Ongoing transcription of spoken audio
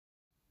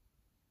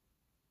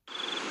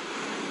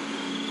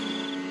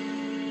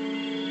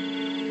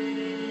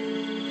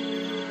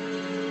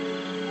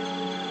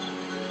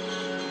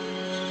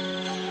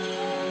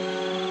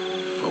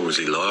was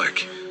he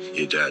like,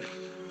 your dad?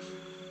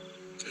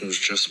 It was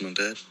just my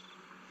dad.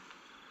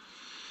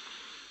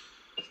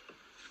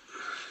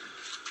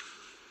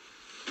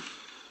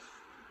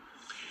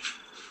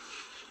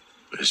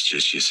 It's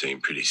just you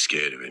seem pretty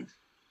scared of him.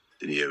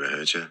 Did he ever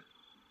hurt you?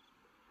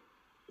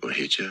 Or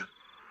hit you?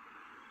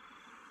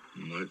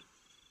 Nope.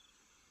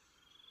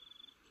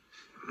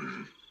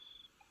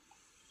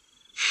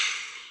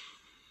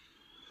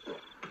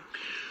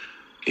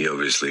 He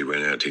obviously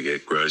went out to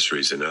get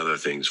groceries and other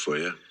things for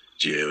you.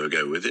 Did you ever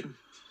go with him?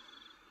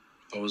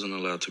 I wasn't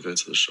allowed to go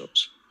to the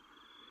shops.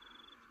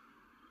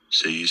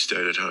 So you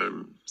stayed at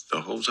home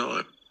the whole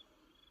time?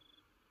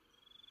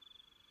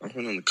 I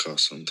went in the car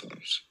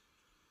sometimes,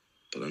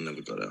 but I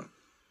never got out.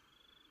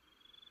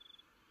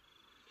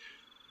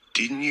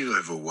 Didn't you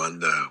ever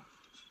wonder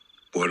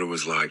what it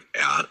was like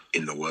out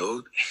in the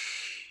world?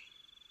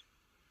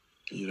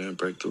 You don't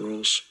break the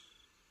rules.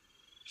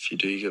 If you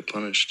do, you get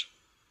punished.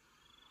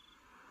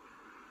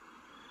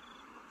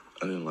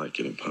 I didn't like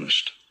getting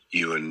punished.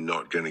 You are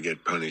not going to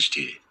get punished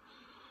here.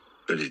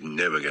 But it's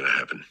never going to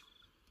happen.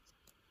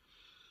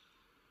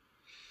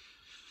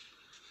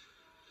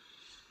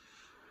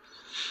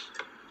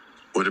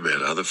 What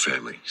about other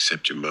family,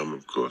 except your mum,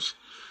 of course?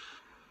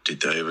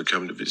 Did they ever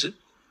come to visit?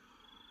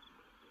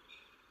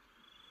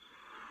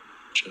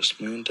 Just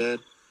me and Dad.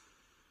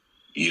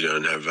 You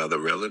don't have other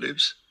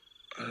relatives?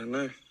 I don't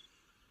know.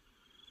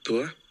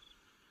 Do I?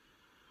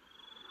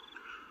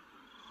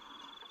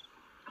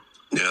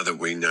 Now that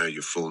we know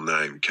your full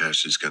name,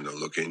 Cash is going to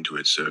look into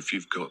it. So if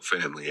you've got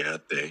family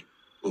out there,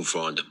 we'll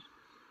find them.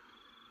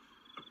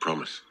 I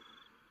promise.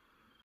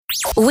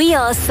 We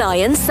are Si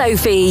and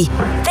Sophie.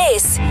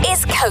 This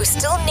is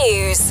Coastal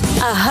News,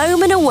 a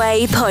home and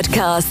away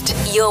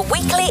podcast, your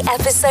weekly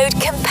episode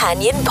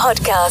companion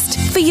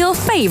podcast for your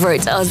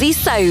favourite Aussie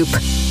soap.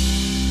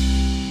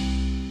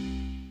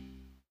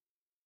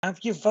 Have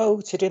you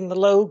voted in the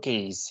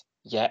Logies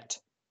yet,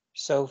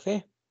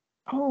 Sophie?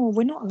 Oh,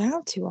 we're not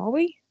allowed to, are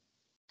we?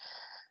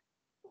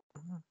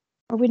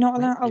 Are we not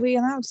allowed? Are we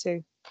allowed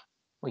to?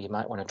 Well, you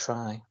might want to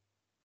try.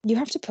 You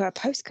have to put a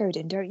postcode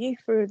in, don't you,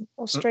 for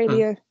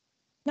Australia?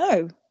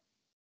 No.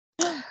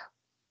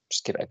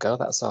 Just give it a go.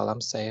 That's all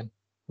I'm saying.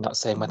 I'm not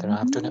saying whether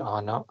I've done it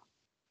or not.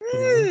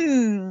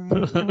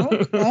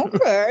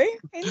 Okay.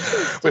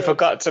 We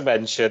forgot to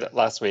mention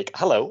last week.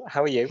 Hello,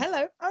 how are you?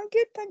 Hello, I'm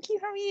good, thank you.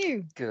 How are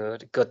you?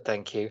 Good,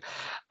 thank you.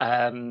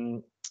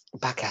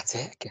 Back at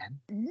it again.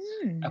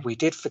 We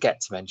did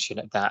forget to mention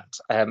that.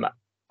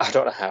 I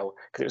don't know how,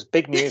 because it was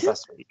big news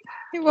last week.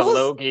 It The was.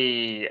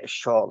 Logie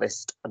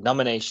shortlist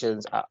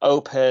nominations are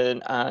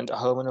open, and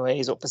Home and Away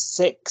is up for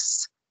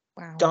 6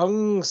 Wow.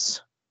 dongs.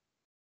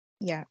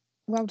 Yeah,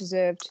 well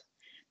deserved.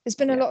 There's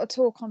been a Yeah. lot of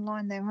talk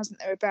online, though, hasn't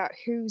there, about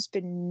who's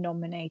been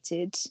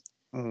nominated?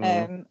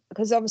 Mm.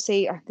 Because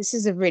obviously, this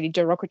is a really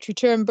derogatory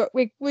term, but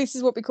this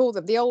is what we call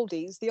them, the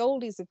oldies. The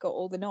oldies have got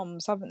all the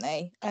noms, haven't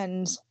they?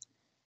 And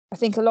I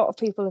think a lot of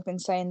people have been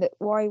saying that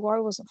why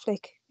wasn't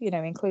Flick,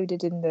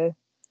 included in the?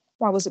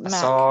 Why was it I Mac?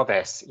 saw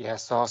this. Yeah, I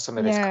saw some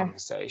of this Yeah.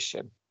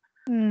 conversation.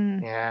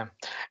 Mm. Yeah,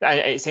 and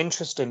it's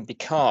interesting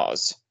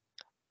because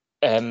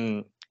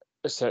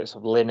so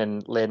Lynn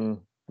and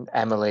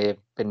Emily have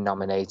been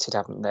nominated,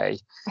 haven't they?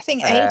 I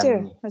think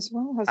Ada as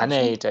well, hasn't And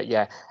she? Ada,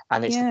 yeah,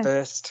 and it's Yeah.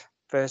 the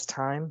first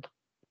time.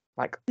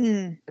 Like,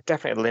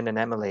 definitely Lynn and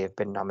Emily have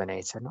been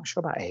nominated. I'm not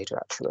sure about Ada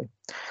actually,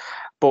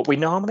 but we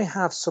normally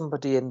have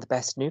somebody in the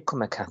best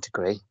newcomer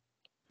category,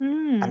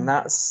 and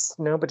that's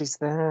nobody's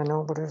there.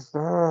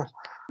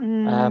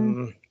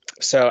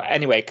 So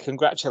anyway,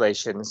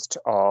 congratulations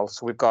to all.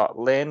 So we've got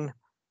Lynn,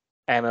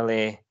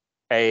 Emily,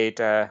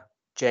 Ada,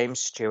 James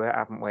Stewart,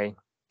 haven't we?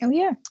 Oh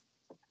yeah,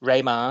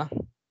 Ray Ma,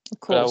 of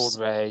course. old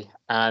Ray,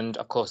 and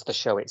of course the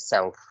show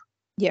itself.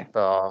 Yeah.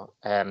 For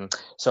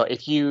so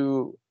if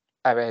you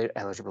are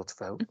eligible to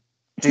vote,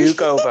 do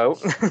go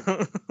vote.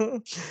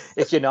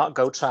 If you're not,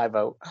 go try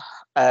vote.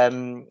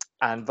 And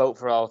vote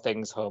for all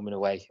things Home and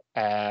Away.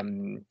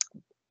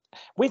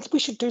 We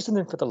should do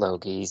something for the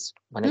Logies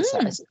when it's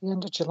at the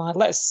end of July.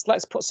 Let's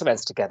put some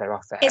events together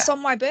off there. It's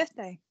on my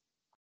birthday.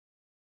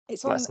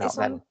 It's on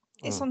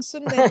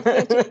Sunday,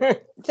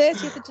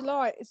 30th of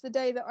July. It's the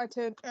day that I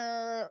turn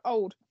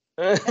old.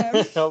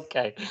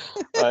 Okay.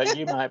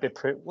 You might be.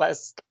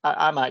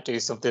 I might do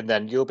something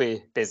then. You'll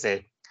be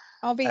busy.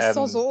 I'll be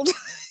sozzled.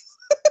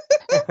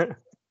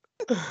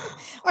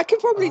 I could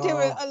probably do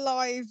a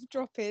live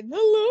drop in.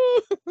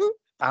 Hello.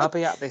 I'll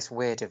be at this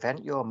weird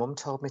event your mum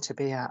told me to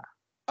be at.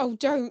 Oh,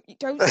 don't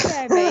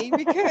scare me,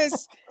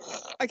 because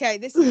okay,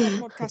 this is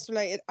not podcast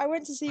related. I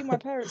went to see my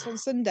parents on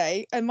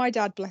Sunday, and my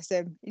dad, bless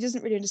him, he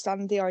doesn't really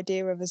understand the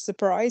idea of a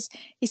surprise.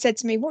 He said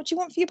to me, "What do you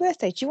want for your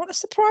birthday? Do you want a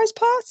surprise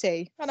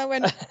party?" And I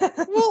went,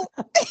 "Well,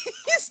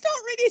 it's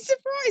not really a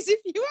surprise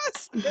if you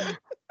ask."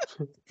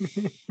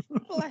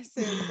 Bless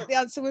him. But the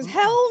answer was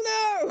hell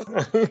no.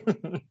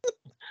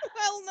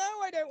 Hell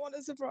no, I don't want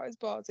a surprise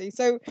party.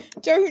 So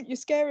don't, you're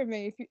scaring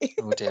me.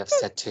 Oh dear, I've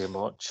said too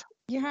much.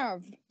 You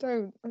have.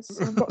 Don't.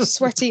 I've got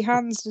sweaty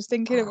hands just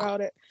thinking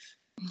about it.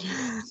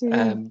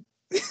 Yeah.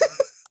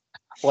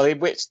 Well, in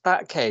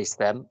that case,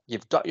 then,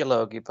 you've got your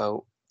Logie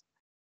vote.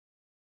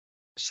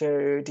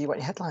 So, do you want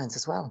your headlines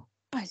as well?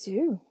 I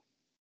do.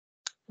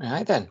 All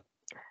right, then.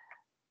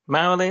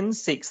 Marilyn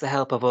seeks the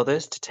help of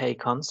others to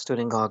take on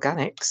Stunning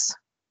Organics.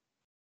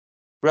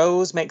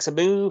 Rose makes a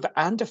move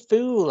and a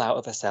fool out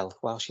of herself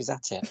while she's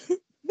at it.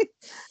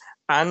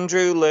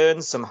 Andrew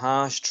learns some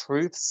harsh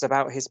truths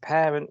about his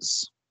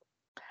parents.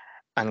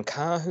 And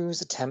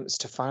Kahu's attempts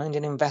to find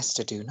an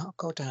investor do not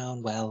go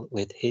down well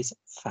with his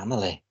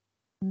family.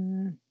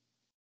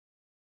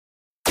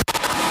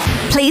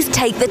 Please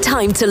take the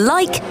time to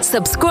like,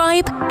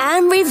 subscribe,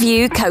 and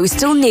review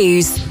Coastal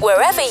News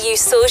wherever you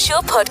source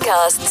your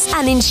podcasts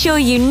and ensure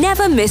you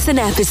never miss an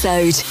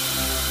episode.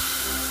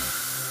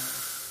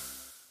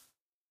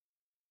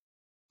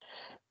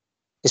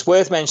 It's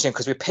worth mentioning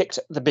because we picked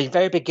the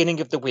very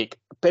beginning of the week,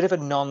 a bit of a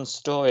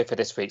non-story for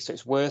this week, so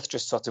it's worth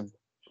just sort of,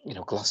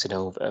 glossing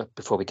over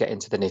before we get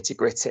into the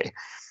nitty-gritty.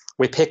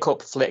 We pick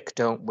up Flick,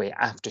 don't we,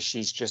 after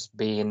she's just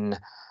been...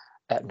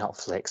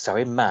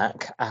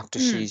 Mac, after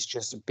she's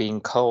just been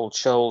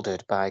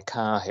cold-shouldered by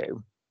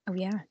Kahu. Oh,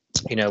 yeah.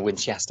 When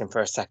she asked him for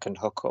a second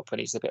hookup,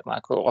 and he's a bit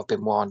like, oh, I've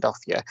been warned off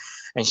you.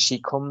 And she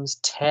comes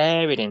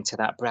tearing into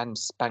that brand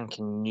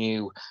spanking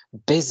new,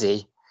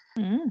 busy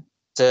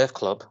surf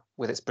club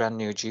with its brand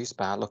new juice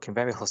bar, looking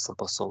very hustle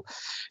bustle.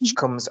 She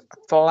comes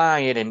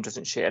flying in,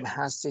 doesn't she, and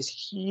has this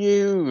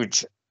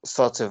huge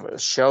sort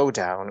of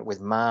showdown with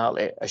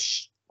Marley,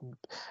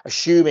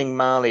 assuming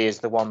Marley is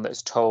the one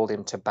that's told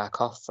him to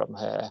back off from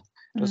her,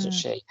 doesn't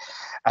she?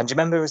 And do you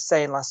remember I was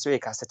saying last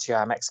week, I said to you,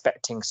 I'm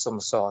expecting some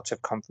sort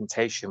of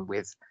confrontation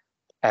with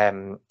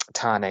Tane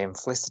and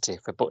Felicity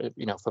for putting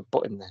the,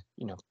 putting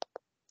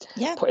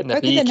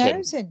the beak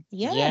in.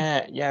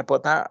 Yeah,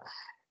 but that,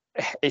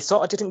 it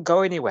sort of didn't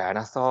go anywhere. And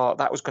I thought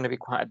that was going to be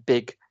quite a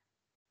big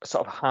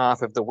sort of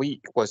half of the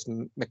week, was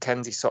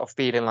Mackenzie sort of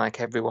feeling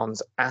like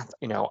everyone's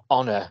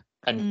on her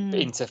and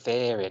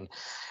interfering.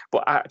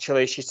 But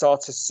actually, she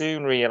sort of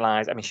soon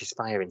realised, she's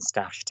firing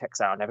staff. She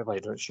takes out on everybody,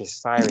 doesn't she? She's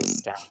firing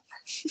staff.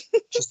 She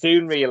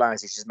soon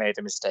realises she's made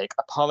a mistake,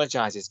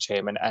 apologises to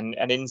him, and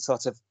in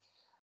sort of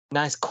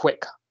nice,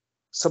 quick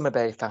Summer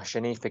Bay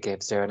fashion, he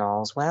forgives her and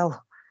all's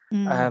well.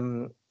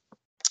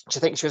 Do you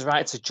think she was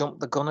right to jump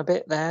the gun a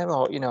bit there,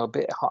 or, a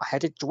bit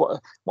hot-headed?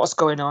 What's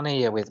going on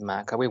here with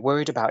Mac? Are we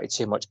worried about it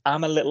too much?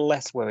 I'm a little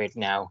less worried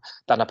now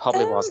than I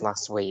probably was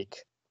last week.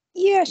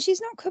 Yeah, she's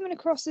not coming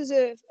across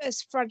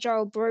as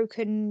fragile,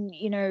 broken,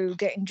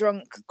 getting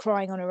drunk,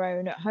 crying on her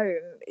own at home.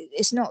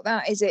 It's not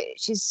that, is it?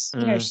 She's,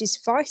 she's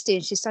feisty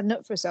and she's standing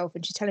up for herself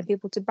and she's telling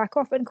people to back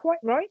off. And quite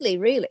rightly,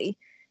 really.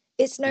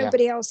 It's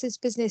nobody else's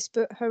business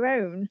but her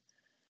own,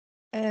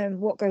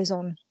 what goes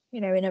on,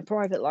 in her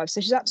private life. So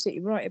she's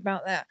absolutely right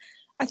about that.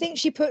 I think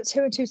she put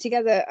two and two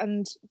together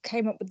and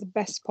came up with the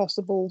best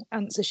possible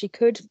answer she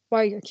could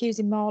by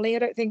accusing Marley. I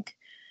don't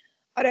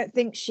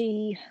think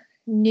she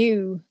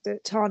knew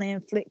that Tane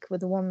and Flick were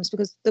the ones,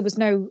 because there was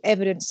no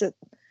evidence that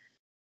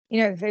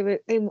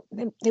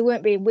they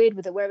weren't being weird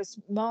with her, whereas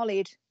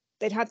Marley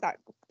they'd had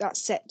that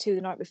set too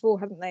the night before,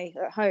 hadn't they,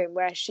 at home,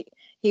 where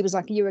he was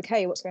like, "Are you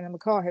okay? What's going on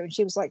with Kahu?" And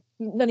she was like,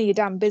 "None of your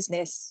damn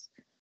business."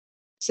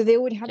 So they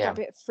already had that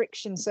bit of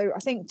friction. So I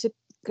think to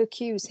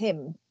accuse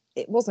him,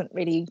 it wasn't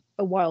really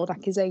a wild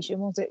accusation,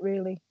 was it,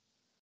 really?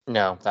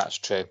 No, that's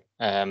true.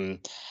 And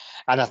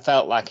I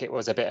felt like it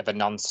was a bit of a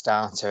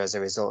non-starter as a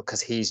result,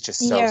 because he's just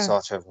so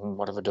sort of,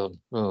 what have I done?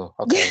 Oh,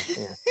 okay.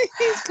 Yeah.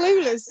 He's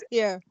clueless.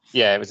 Yeah.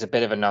 Yeah, it was a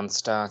bit of a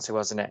non-starter,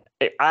 wasn't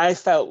it? I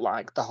felt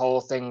like the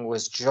whole thing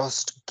was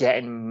just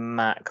getting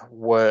Mac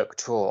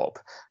worked up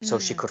so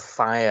she could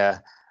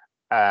fire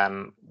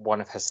one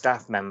of her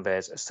staff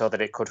members so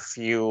that it could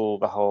fuel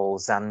the whole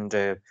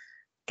Xander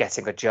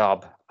getting a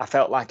job. I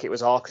felt like it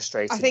was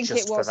orchestrated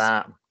for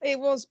that. It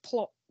was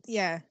plot,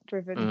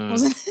 driven,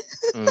 wasn't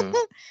it?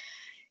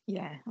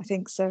 Yeah, I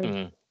think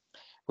so.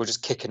 We're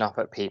just kicking off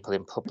at people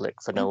in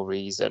public for no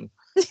reason.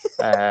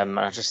 And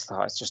I just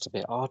thought it's just a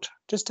bit odd.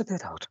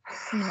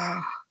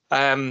 Yeah.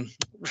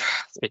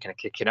 Speaking of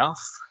kicking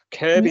off,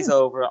 Kirby's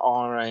over at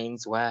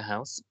Orion's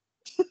warehouse.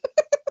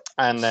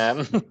 And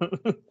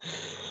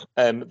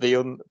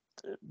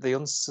the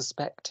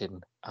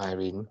unsuspecting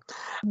Irene.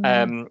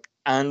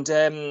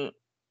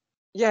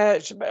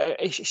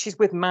 She's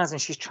with Maz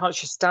and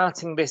she's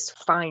starting this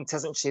fight,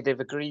 hasn't she? They've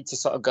agreed to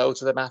sort of go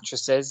to the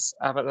mattresses,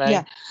 haven't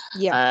they?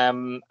 Yeah.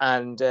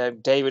 And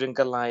David and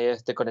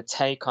Goliath, they're going to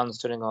take on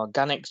Stunning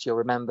Organics. You'll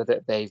remember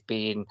that they've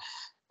been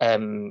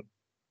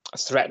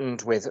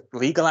threatened with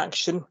legal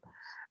action,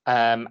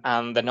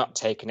 and they're not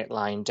taking it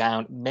lying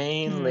down.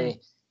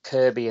 Mainly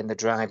Kirby in the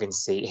driving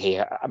seat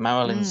here.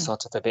 Marilyn's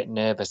sort of a bit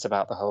nervous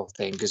about the whole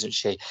thing, isn't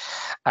she?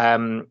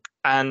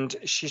 And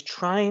she's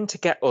trying to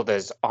get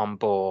others on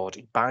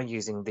board by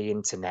using the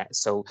internet.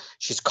 So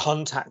she's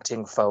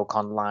contacting folk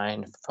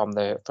online from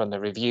the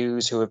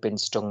reviews who have been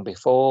stung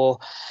before.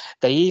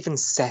 They even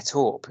set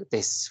up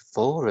this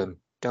forum,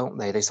 don't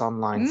they? This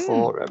online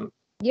forum.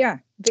 Yeah,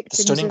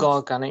 Stunning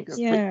Organics.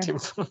 Yeah.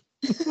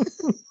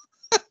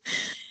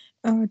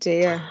 Oh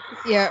dear.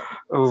 Yeah.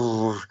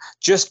 Oh,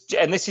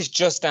 and this is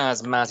just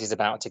as Maz is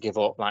about to give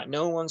up. Like,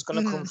 no one's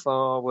going to come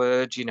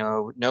forward.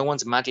 No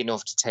one's mad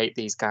enough to take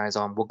these guys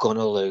on. We're going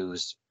to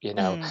lose.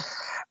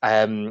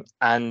 And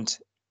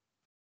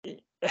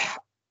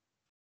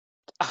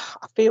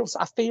I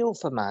feel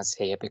for Maz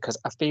here because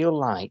I feel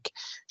like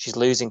she's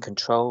losing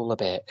control a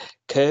bit.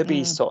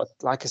 Kirby's sort of,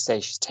 like I say,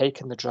 she's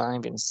taken the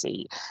driving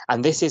seat,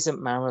 and this isn't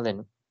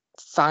Marilyn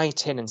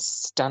fighting and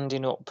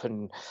standing up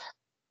and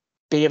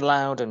being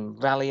loud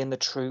and rallying the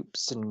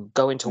troops and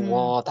going to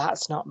war.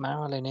 That's not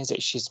Marilyn, is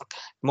it? She's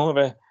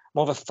more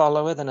of a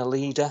follower than a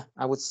leader,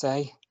 I would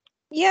say.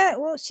 Yeah,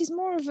 well, she's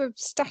more of a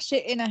stash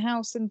it in a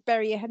house and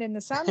bury your head in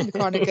the sand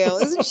kind of girl,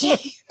 isn't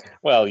she?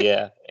 Well,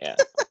 yeah.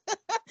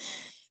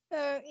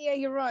 Yeah,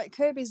 you're right.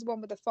 Kirby's the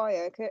one with the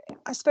fire.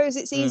 I suppose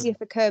it's easier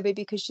for Kirby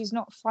because she's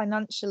not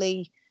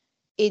financially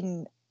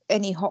in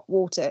any hot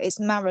water. It's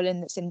Marilyn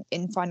that's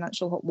in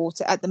financial hot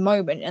water at the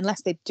moment,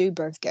 unless they do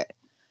both get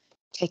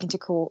taken to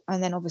court,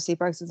 and then obviously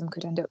both of them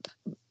could end up,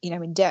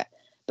 in debt.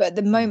 But at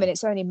the moment,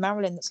 it's only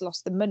Marilyn that's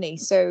lost the money.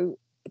 So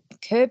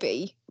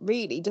Kirby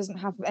really doesn't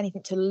have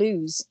anything to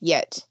lose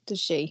yet, does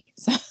she?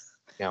 So,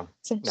 yeah.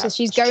 So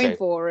she's going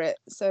for it.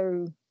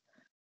 So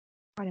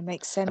kind of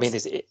makes sense. I mean,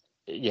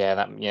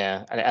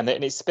 and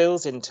it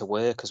spills into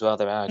work as well.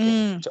 They're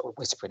arguing,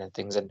 whispering and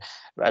things, and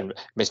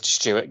Mr.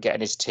 Stewart getting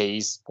his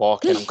teas,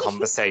 walking on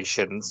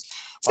conversations.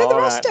 So the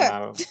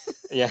roster.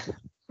 Yeah,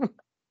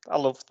 I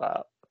love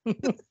that.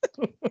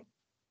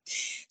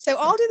 So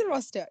I'll do the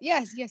roster.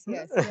 Yes.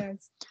 Yeah.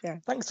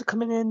 Thanks for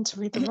coming in to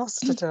read the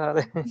roster,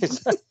 darling.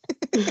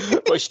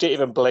 But she didn't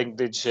even blink,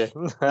 did she?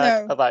 No.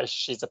 I thought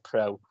she's a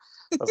pro.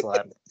 I was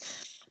like,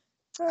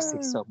 I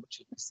see so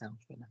much in yourself,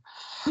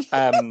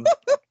 and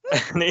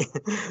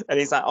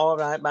he's like, all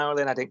right,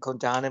 Marilyn, I didn't come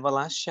down in the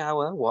last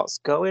shower. What's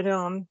going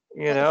on?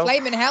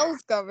 Flaming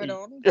hell's going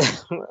on.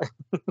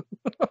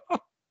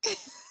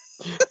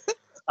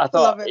 I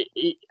thought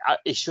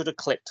it should have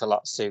clicked a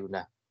lot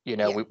sooner.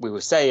 We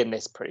were saying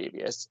this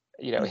previous.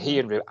 He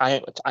and Rue.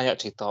 I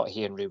actually thought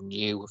he and Rue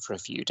knew for a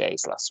few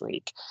days last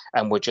week,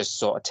 and were just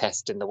sort of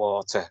testing the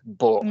water.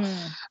 But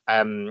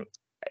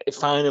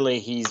finally,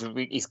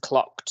 he's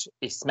clocked.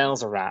 He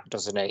smells a rat,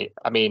 doesn't he?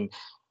 I mean,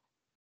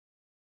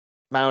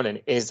 Marilyn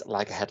is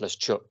like a headless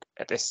Chuck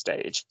at this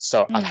stage.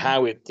 So, and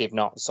how they've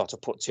not sort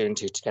of put two and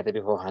two together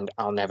beforehand,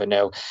 I'll never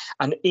know.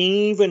 And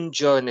even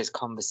during this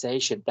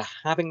conversation, they're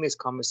having this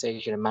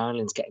conversation, and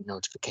Marilyn's getting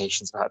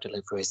notifications about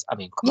deliveries. I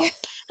mean, come on.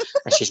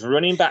 And she's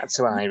running back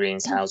to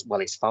Irene's house.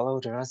 Well, he's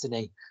followed her, hasn't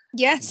he?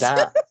 Yes.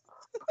 That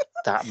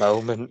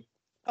moment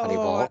when he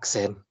walks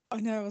in. I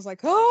know. I was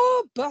like,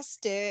 oh,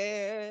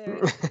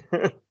 busted.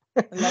 I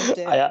loved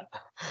it. I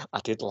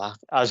did laugh.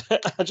 I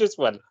just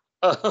went,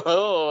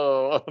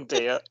 oh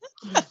dear.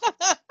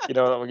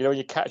 When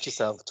you catch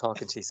yourself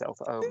talking to yourself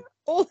at home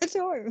all the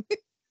time.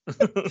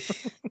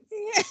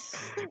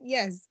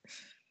 Yes.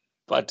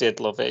 But I did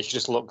love it. She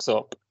just looks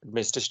up,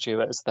 Mr.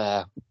 Stewart's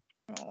there.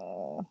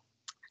 Oh,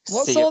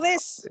 what's all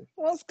this?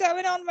 What's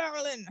going on,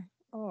 Marilyn?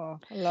 Oh,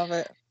 I love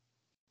it.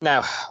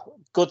 Now,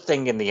 good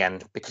thing in the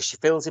end, because she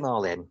fills him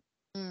all in.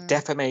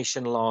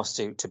 Defamation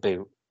lawsuit to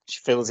boot. She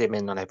fills him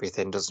in on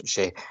everything, doesn't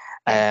she?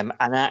 And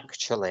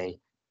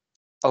actually,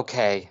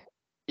 okay,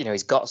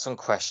 he's got some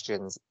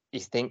questions.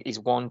 He's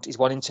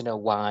wanting to know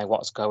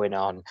what's going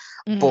on,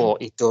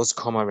 but he does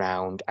come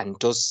around and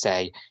does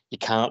say, you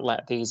can't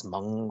let these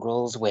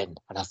mongrels win.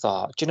 And I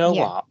thought, do you know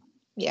what?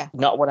 Yeah.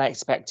 Not what I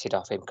expected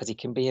of him, because he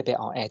can be a bit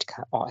hot-headed,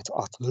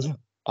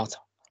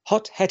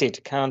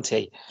 can't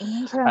he?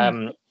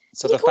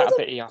 So the fact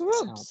that he has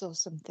grubs or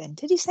something.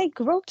 Did he say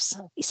grubs?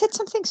 He said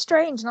something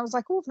strange, and I was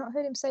like, oh, I've not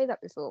heard him say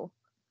that before.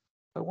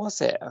 What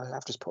was it?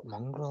 I've just put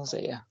mongrels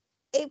here.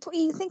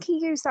 You think he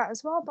used that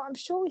as well, but I'm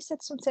sure he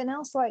said something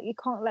else like you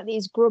can't let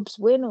these grubs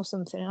win or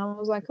something. And I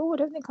was like, oh, I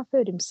don't think I've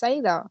heard him say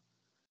that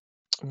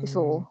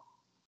before.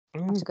 I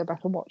have to go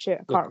back and watch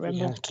it. I can't remember.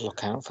 You have to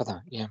look out for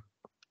that, yeah.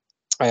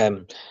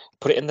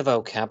 Put it in the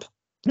vocab.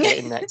 Get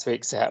it in next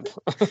week's app.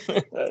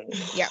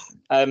 Yeah.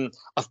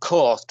 Of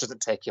course,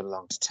 doesn't take him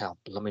long to tell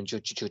blooming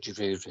Judgy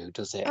Ruru,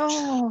 does it?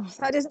 Oh,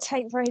 that doesn't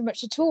take very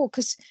much at all,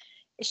 because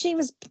she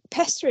was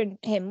pestering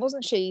him,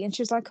 wasn't she? And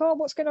she was like, oh,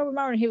 what's going on with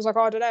Marilyn? He was like,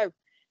 oh, I don't know.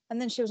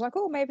 And then she was like,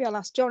 oh, maybe I'll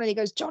ask John. And he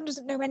goes, John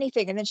doesn't know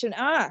anything. And then she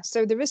went,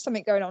 so there is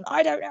something going on.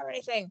 I don't know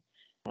anything.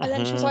 And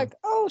then she was like,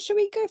 oh, should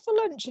we go for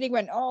lunch? And he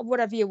went, oh,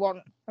 whatever you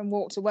want, and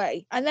walked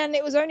away. And then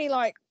it was only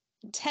like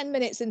 10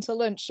 minutes into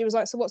lunch. She was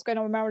like, so what's going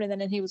on with Marilyn? And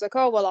then he was like,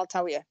 oh, well, I'll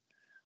tell you. I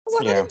was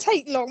like, that didn't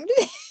take long, did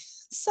it?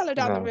 Sell her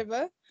down the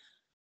river.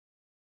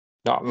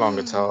 Not long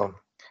at all.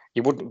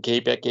 You wouldn't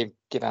give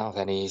out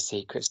any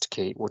secrets to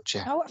keep, would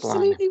you? Oh,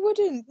 absolutely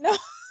wouldn't. No.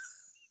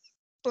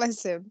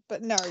 Bless him.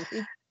 But no,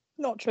 he's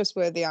not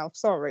trustworthy, Al.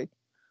 Sorry.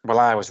 Well,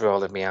 I was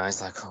rolling my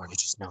eyes like, oh, you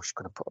just know she's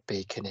going to put a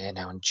beacon here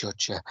now and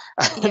judge her.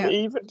 And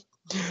even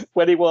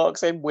when he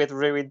walks in with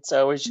ruined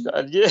toe, and she's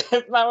got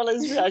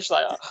Marilyn's reaction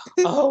like,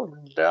 oh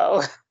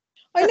no.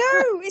 I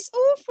know, it's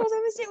awful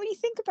though, isn't it, when you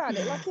think about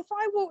it? Like, if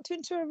I walked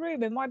into a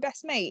room and my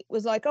best mate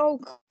was like, oh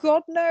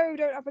God, no,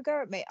 don't have a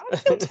go at me, I'd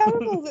feel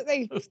terrible that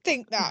they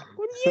think that,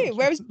 wouldn't you?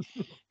 Whereas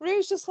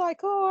Rue's just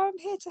like, oh, I'm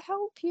here to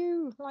help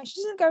you. Like,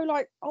 she doesn't go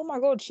like, oh my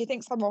God, she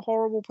thinks I'm a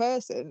horrible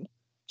person.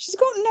 She's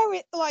got no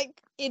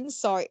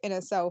insight in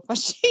herself,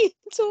 has she?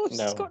 At all.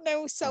 She's got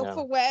no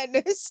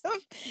self-awareness of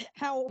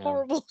how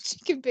horrible she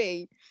can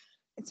be.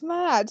 It's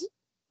mad.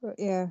 But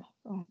yeah,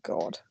 oh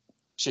God.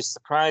 She's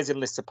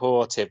surprisingly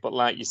supportive, but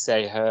like you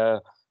say,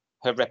 her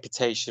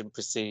reputation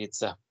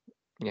precedes her,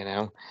 you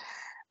know.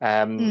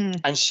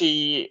 And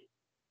she,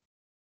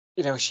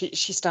 you know, she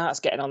starts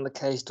getting on the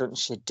case, doesn't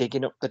she?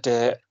 Digging up the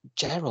dirt.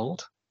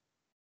 Gerald's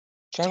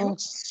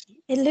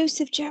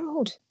elusive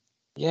Gerald.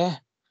 Yeah.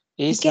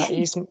 He's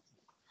happy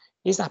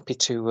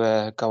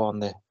to go on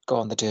the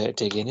dirt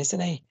digging, isn't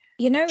he?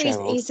 You know,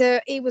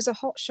 he was a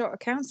hotshot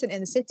accountant in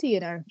the city, you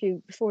know,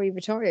 before he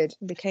retired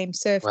and became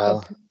Surf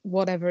Club,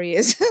 whatever he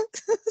is.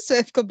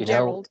 Surf Club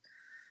Gerald.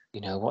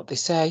 You know what they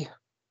say?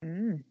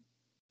 You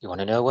want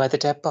to know where the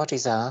dead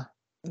bodies are?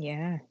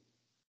 Yeah.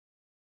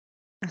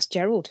 That's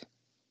Gerald.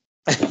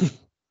 I'm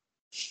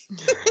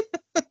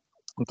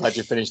glad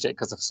you finished it,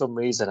 because for some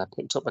reason I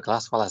picked up the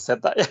glass while I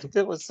said that.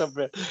 There was some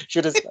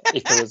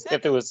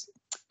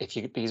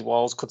these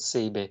walls could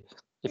see me.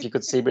 If you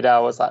could see me now,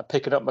 I was like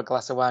picking up my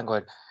glass of wine,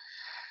 going,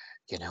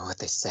 you know what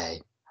they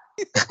say.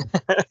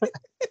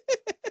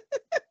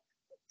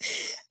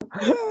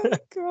 Oh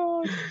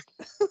God.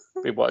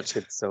 We're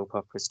watching soap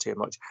operas too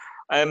much.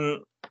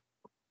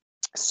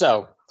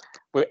 So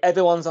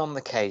everyone's on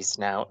the case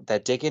now. They're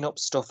digging up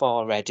stuff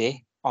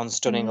already on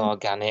Stunning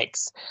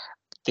Organics.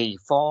 The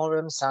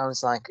forum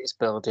sounds like it's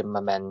building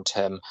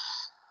momentum.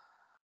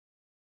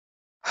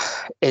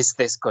 Is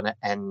this going to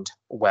end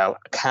well?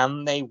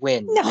 Can they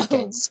win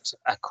against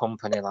a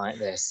company like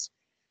this?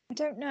 I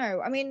don't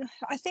know. I mean,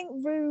 I think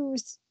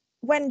Rue's,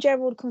 when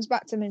Gerald comes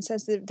back to him and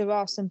says that there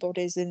are some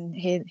bodies and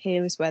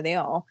here is where they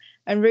are,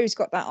 and Rue's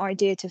got that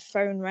idea to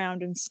phone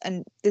round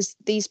and there's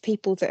these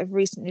people that have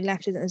recently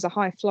left, and there's a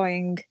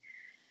high-flying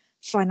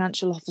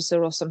financial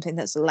officer or something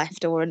that's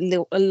left, or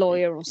a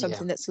lawyer or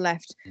something that's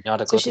left. Not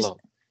a good look.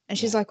 And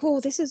she's like, oh,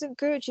 this isn't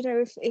good. You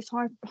know, if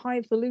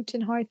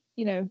highfalutin,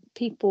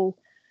 people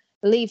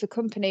leave a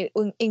company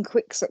in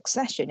quick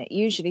succession, it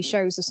usually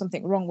shows there's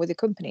something wrong with the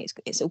company.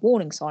 It's a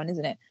warning sign,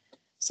 isn't it?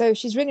 So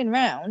she's ringing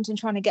around and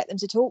trying to get them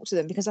to talk to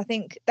them, because I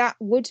think that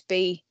would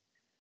be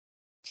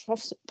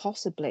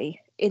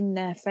possibly in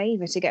their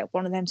favour to get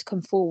one of them to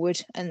come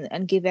forward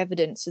and give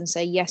evidence and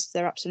say, yes,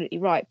 they're absolutely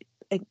right.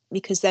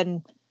 Because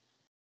then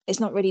it's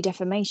not really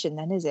defamation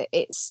then, is it?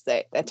 It's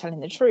they're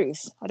telling the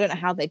truth. I don't know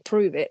how they'd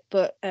prove it,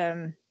 but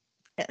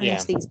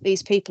unless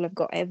these people have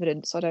got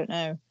evidence, I don't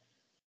know.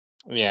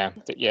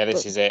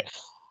 This is it.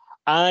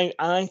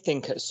 I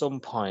think at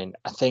some point,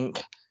 I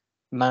think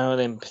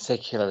Marilyn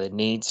particularly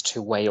needs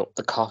to weigh up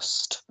the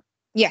cost.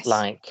 Yes.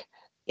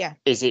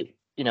 Is it,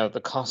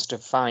 the cost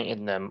of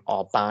fighting them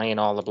or buying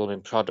all the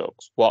blooming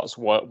products? What's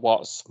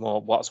worse? Do you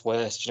know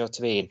what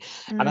I mean?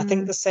 And I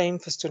think the same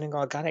for Stunning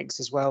Organics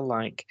as well.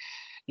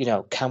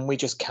 Can we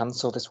just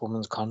cancel this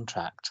woman's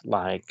contract,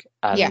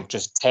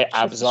 just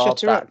absorb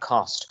that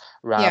cost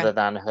rather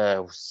than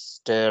her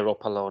stir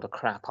up a load of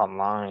crap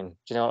online? Do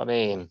you know what I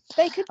mean?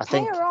 They could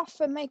pay her off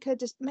and make her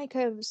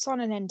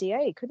sign an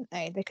NDA, couldn't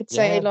they? They could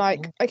say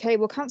okay,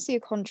 we'll cancel your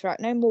contract,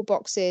 no more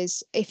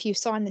boxes. If you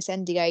sign this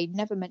NDA,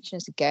 never mention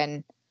us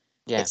again.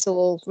 Yeah, it's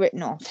all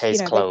written off.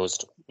 Case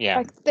closed.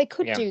 They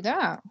could do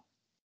that.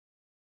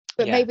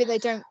 But maybe they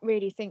don't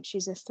really think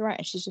she's a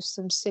threat. She's just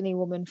some silly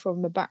woman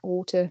from a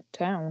backwater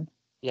town.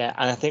 Yeah,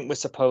 and I think we're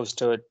supposed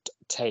to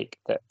take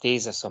that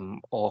these are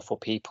some awful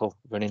people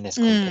running this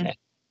company.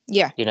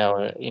 Yeah.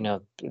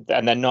 And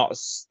they're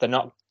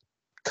not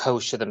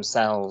kosher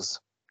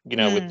themselves,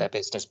 with their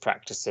business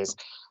practices.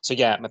 So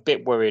yeah, I'm a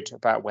bit worried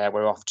about where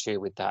we're off to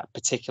with that,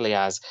 particularly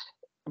as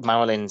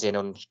Marilyn's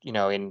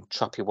in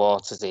choppy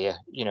waters here.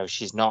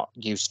 She's not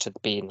used to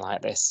being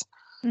like this.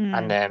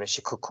 And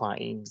she could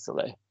quite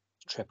easily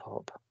trip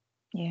up.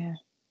 Yeah.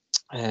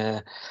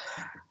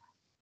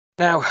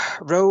 Now,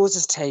 Rose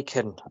has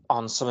taken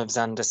on some of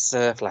Xander's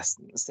surf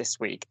lessons this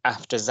week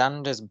after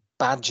Xander's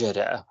badgered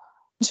her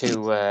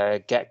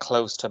to get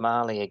close to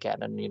Marley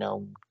again,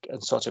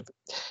 and sort of,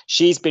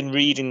 she's been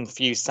reading a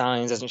few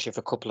signs, hasn't she,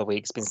 for a couple of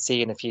weeks, been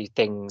seeing a few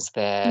things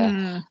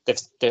there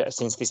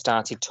since they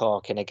started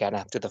talking again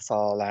after the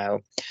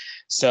fallout.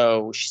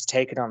 So she's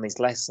taken on these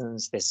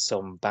lessons. There's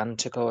some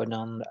banter going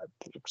on.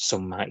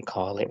 Some might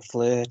call it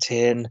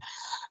flirting,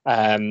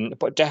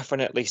 but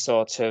definitely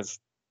sort of.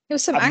 There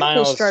was some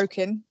ankle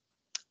stroking.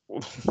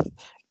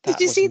 Did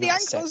you see the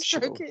ankle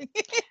stroking?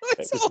 It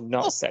was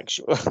not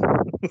sexual.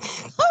 I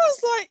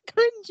was like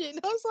cringing.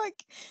 I was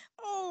like,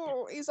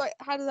 oh, he's like,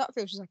 how does that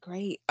feel? She's like,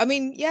 great. I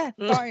mean, yeah,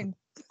 fine.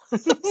 I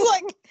was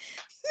like,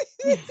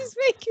 this is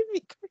making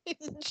me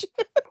cringe.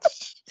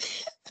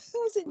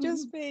 Was it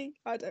just me?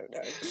 I don't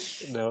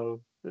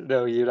know.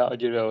 No, you're not on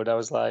your own. I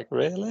was like,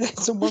 really?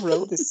 Someone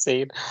wrote this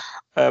scene.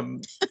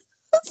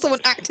 Someone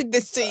acted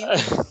this scene.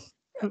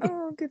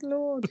 Oh, good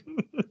Lord.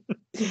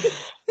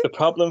 The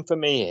problem for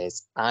me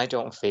is I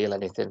don't feel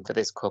anything for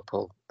this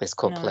coupling.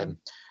 No.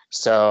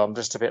 So I'm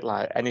just a bit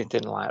like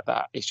anything like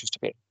that. It's just a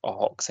bit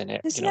orcs in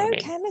it. There's You know no what I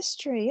mean?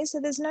 chemistry, is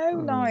there? There's no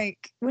Mm.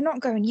 we're not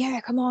going,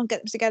 yeah, come on, get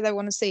them together, I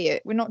want to see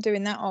it. We're not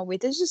doing that, are we?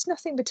 There's just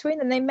nothing between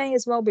them. They may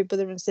as well be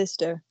brother and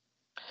sister.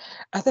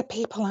 Are there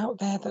people out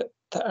there that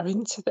are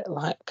into that,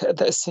 like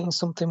that are seeing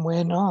something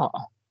we're not?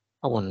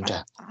 I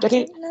wonder. I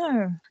don't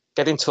know.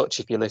 Get in touch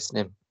if you're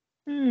listening.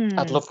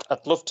 I'd Hmm.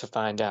 love to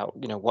find out,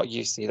 what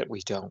you see that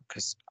we don't,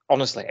 because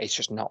honestly, it's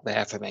just not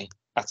there for me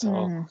at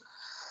all.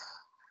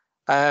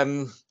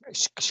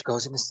 She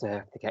goes in the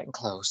surf, they're getting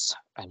close,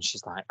 and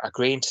she's like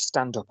agreeing to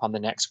stand up on the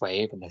next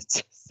wave, and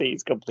the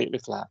sea's completely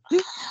flat.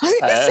 I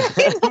was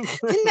saying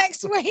the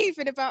next wave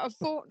in about a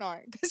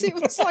fortnight because it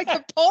was like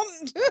a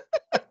pond.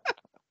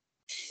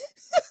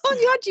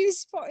 I'm glad you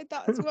spotted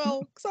that as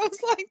well, because I was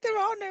like, there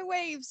are no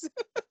waves.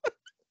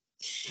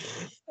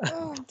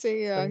 Oh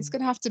dear, he's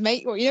gonna have to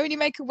make one. You know when you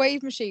make a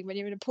wave machine when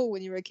you're in a pool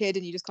when you were a kid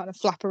and you just kind of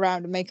flap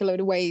around and make a load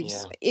of waves?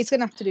 Yeah. It's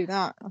gonna have to do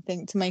that, I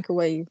think, to make a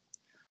wave.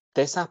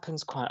 This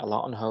happens quite a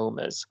lot on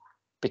Homers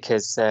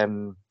because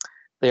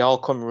they all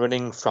come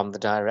running from the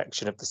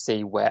direction of the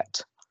sea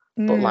wet,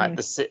 but like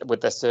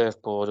with their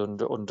surfboard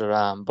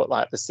underarm, but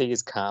like the sea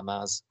is calm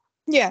as.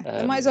 Yeah,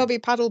 they might as well be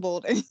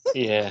paddleboarding.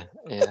 Yeah.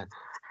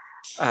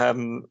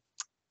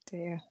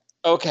 Dear.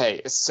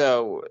 Okay,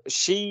 so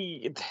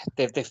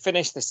they've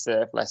finished the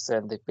surf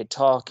lesson. They've been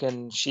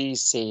talking.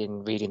 She's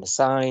reading the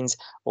signs.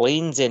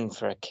 Leans in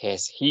for a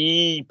kiss.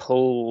 He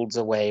pulls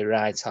away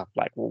right off,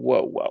 like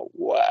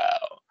whoa.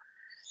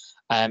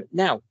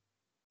 Now,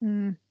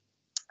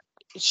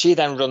 she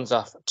then runs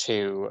off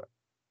to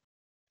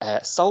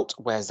Salt,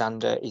 where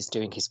Xander is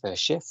doing his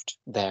first shift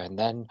there and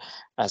then.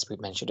 As we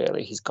mentioned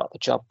earlier, he's got the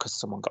job because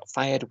someone got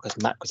fired because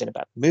Mac was in a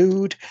bad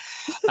mood.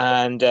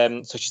 And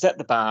so she's at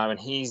the bar and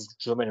he's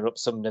drumming her up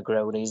some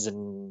Negronis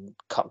and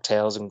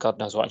cocktails and God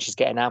knows what. And she's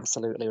getting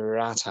absolutely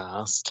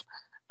rat-assed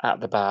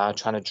at the bar,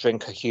 trying to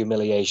drink her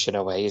humiliation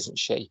away, isn't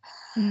she?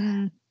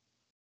 Mm.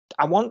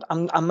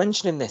 I'm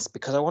mentioning this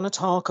because I want to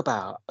talk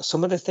about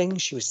some of the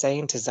things she was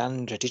saying to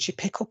Xander. Did you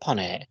pick up on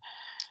it?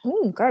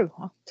 Oh,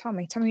 go. Tell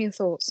me your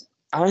thoughts.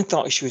 I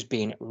thought she was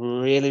being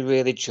really,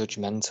 really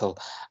judgmental.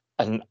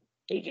 And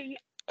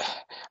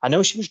I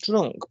know she was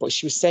drunk, but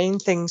she was saying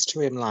things to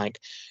him like,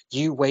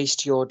 you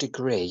waste your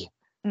degree.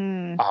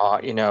 Or,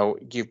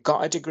 you've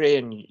got a degree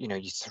and,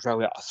 you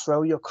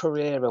throw your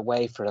career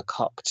away for a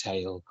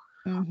cocktail.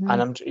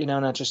 And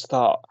and I just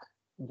thought,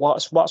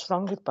 what's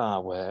wrong with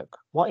bar work?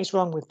 What is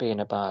wrong with being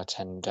a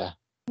bartender?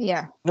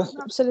 Yeah,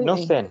 absolutely.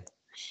 Nothing.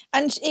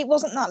 And it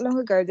wasn't that long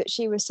ago that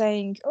she was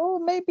saying, oh,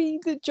 maybe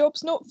the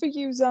job's not for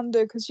you,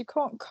 Xander, because you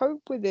can't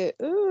cope with it.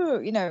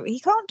 He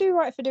can't do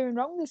right for doing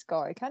wrong, this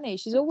guy, can he?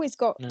 She's always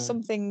got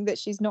something that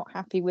she's not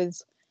happy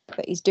with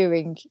that he's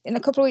doing. And a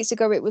couple of weeks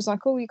ago, it was like,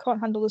 oh, you can't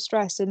handle the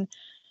stress. And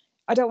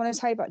I don't want to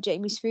tell you about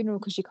Jamie's funeral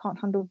because you can't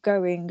handle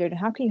going. And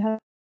how can you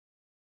handle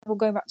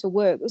going back to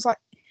work? It was like,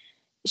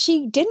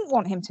 she didn't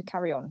want him to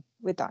carry on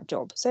with that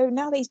job. So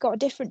now that he's got a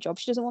different job,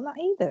 she doesn't want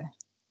that either.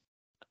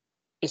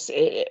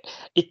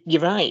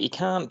 You're right. He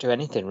can't do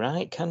anything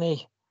right, can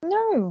he?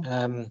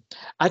 No.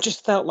 I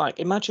just felt like,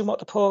 imagine what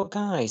the poor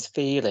guy's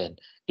feeling.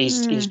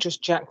 He's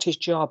just jacked his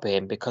job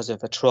in because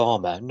of a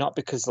trauma, not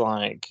because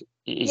like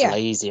he's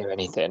lazy or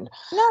anything.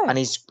 No. And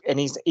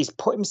he's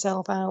put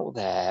himself out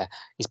there.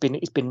 He's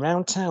been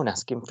round town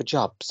asking for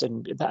jobs,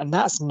 and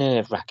that's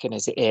nerve wracking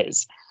as it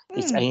is.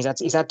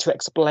 He's had to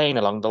explain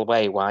along the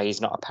way why he's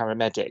not a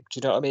paramedic. Do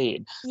you know what I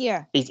mean?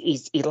 Yeah.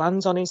 He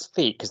lands on his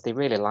feet because they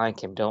really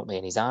like him, don't they?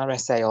 And he's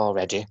RSA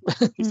already.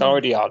 He's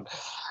already on.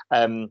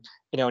 And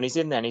he's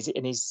in there, and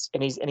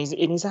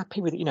he's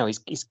happy with it.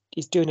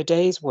 He's doing a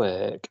day's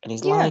work, and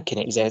he's liking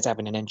it. He's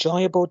having an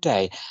enjoyable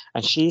day,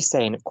 and she's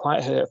saying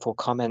quite hurtful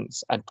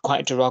comments and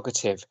quite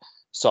derogative,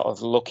 sort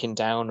of looking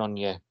down on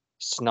you,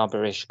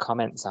 snobberish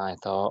comments. I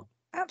thought.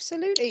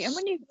 Absolutely. And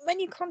when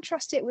you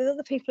contrast it with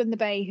other people in the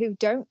Bay who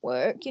don't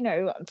work,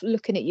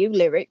 looking at you,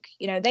 Lyric,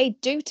 they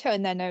do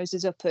turn their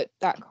noses up at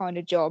that kind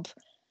of job.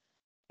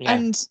 Yeah.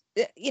 And,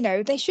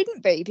 they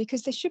shouldn't be,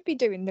 because they should be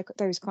doing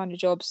those kind of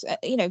jobs,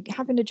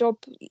 having a job,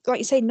 like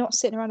you say, not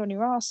sitting around on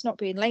your ass, not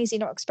being lazy,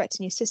 not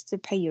expecting your sister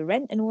to pay your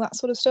rent and all that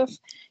sort of stuff.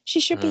 She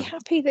should be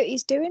happy that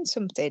he's doing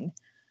something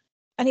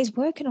and he's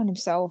working on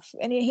himself.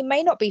 And he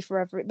may not be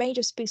forever. It may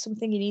just be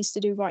something he needs to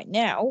do right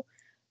now,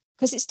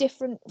 because it's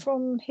different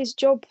from his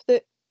job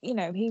that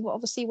he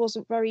obviously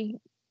wasn't very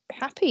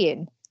happy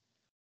in.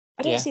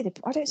 I don't see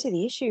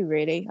the issue,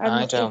 really.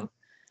 I don't.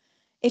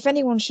 If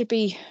anyone should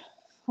be,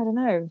 I don't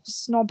know,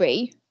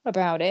 snobby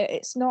about it,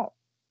 it's not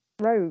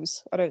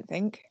Rose, I don't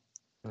think.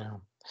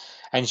 No,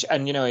 and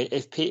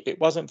if it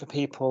wasn't for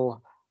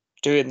people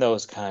doing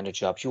those kind of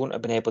jobs, you wouldn't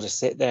have been able to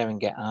sit there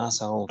and get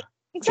arseholed.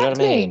 Exactly. Do you know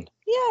what I mean?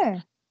 Yeah.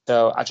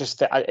 So I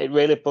just it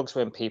really bugs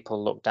when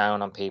people look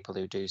down on people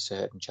who do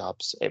certain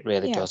jobs. It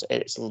really does.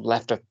 It's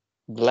left a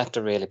left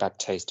a really bad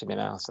taste in my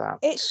mouth. That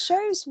it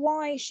shows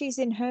why she's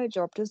in her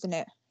job, doesn't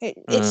it?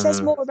 It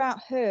says more about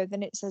her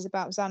than it says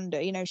about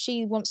Xander. You know,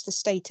 she wants the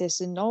status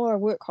and I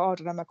work hard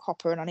and I'm a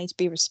copper and I need to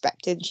be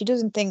respected. She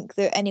doesn't think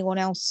that anyone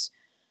else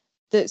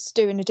that's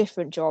doing a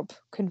different job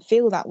can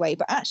feel that way.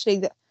 But actually,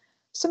 that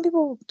some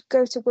people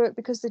go to work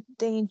because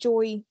they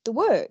enjoy the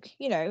work.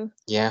 You know.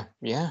 Yeah.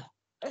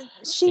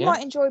 She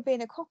might enjoy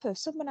being a copper.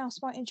 Someone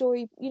else might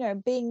enjoy,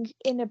 being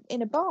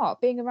in a bar,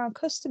 being around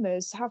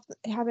customers,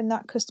 having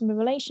that customer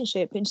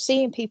relationship, and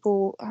seeing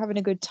people having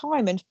a good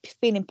time and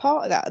feeling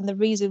part of that. And the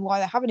reason why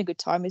they're having a good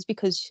time is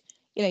because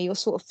you're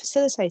sort of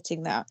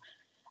facilitating that,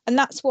 and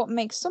that's what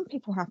makes some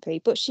people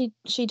happy. But she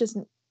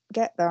doesn't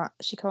get that.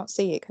 She can't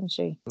see it, can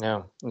she?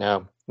 No.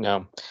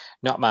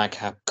 Not my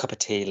cup of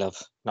tea, love.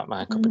 Not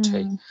my cup of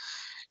tea.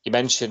 You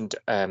mentioned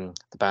the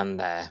band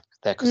there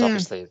because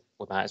obviously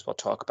we might as well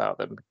talk about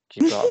them.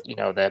 You've got,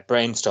 they're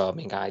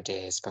brainstorming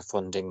ideas for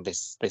funding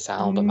this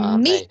album,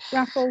 aren't they?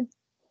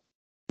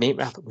 Meat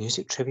raffle,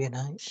 music trivia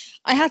night.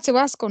 I had to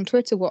ask on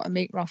Twitter what a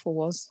meat raffle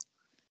was.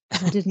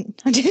 I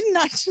didn't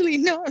actually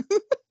know.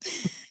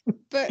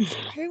 But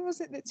who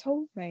was it that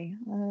told me?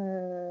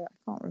 I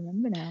can't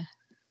remember now.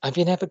 Have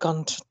you never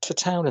gone to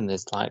town and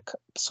there's like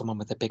someone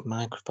with a big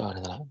microphone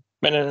and they're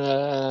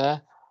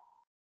like,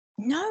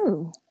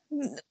 no.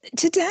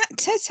 To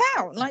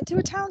town, like to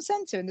a town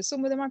centre, and there's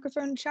someone with a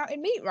microphone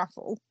shouting meat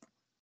raffle?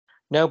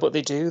 No, but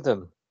they do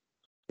them.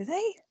 Do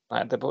they?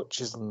 Like the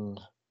butchers and...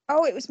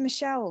 Oh, it was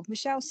Michelle.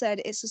 Michelle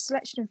said it's a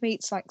selection of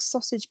meats like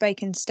sausage,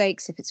 bacon,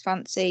 steaks if it's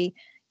fancy.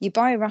 You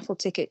buy a raffle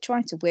ticket,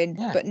 try to win.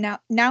 Yeah. But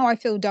now I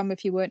feel dumb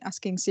if you weren't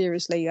asking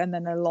seriously, and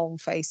then a long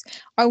face.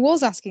 I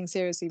was asking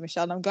seriously,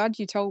 Michelle, and I'm glad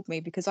you told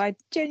me because I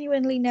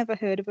genuinely never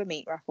heard of a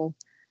meat raffle.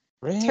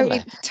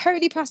 Really?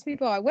 Totally passed me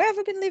by. Where have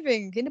I been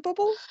living? In a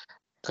bubble?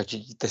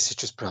 This has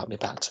just brought me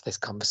back to this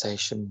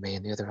conversation me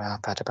and the other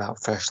half had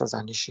about fresh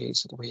lasagna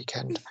sheets at the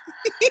weekend.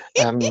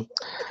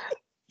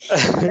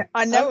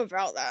 I know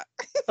about that.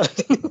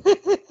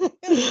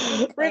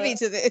 I'm privy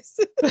to this.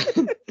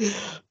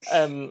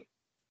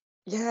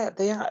 Yeah,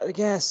 they are.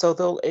 Yeah, so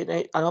they'll,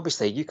 and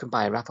obviously you can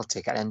buy a raffle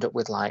ticket and end up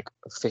with like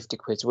 50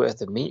 quid's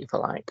worth of meat for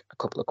like a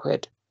couple of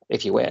quid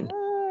if you win.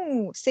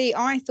 Oh, see,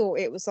 I thought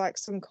it was like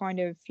some kind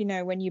of,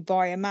 when you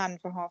buy a man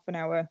for half an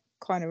hour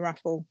kind of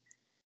raffle.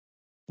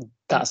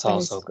 That's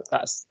also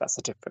that's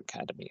a different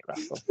kind of meat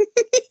raffle.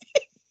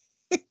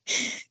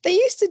 They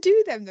used to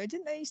do them though,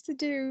 didn't they? Used to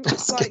do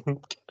like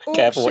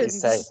careful what you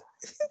say.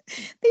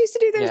 They used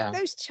to do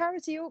those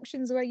charity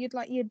auctions where you'd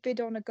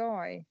bid on a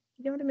guy.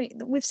 You know what I mean?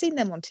 We've seen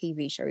them on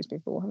TV shows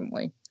before, haven't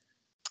we?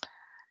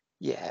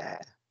 Yeah,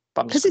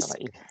 but I'm just gonna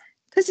let you.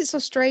 Because it's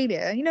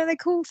Australia, they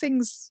call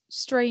things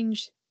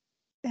strange.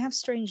 They have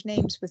strange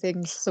names for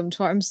things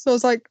sometimes. So I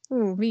was like,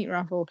 oh, meat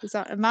raffle. Is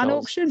that a man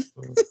auction?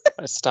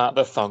 Let's start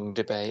the thong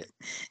debate.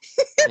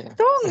 Yeah.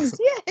 Thongs,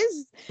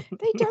 yes.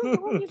 They don't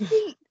go on your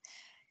feet.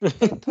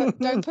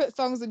 Don't put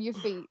thongs on your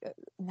feet.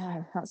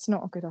 No, that's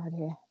not a good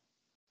idea.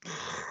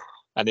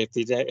 And if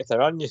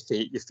they're on your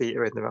feet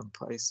are in the wrong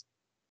place.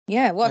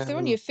 Yeah, well, if they're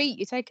on your feet,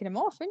 you're taking them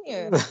off, aren't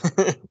you?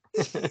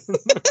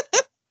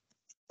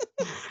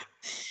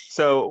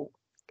 So,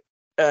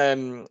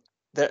 the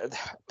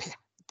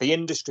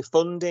industry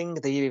funding,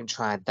 they even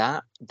tried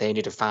that. They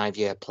need a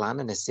 5-year plan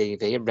and a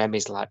CV. And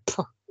Remy's like,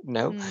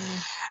 no.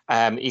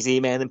 He's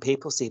emailing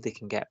people, see if they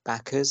can get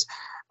backers.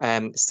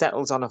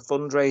 Settles on a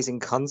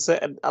fundraising concert.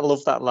 And I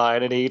love that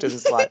line. And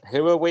Eden's like,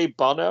 who are we,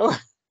 Bono?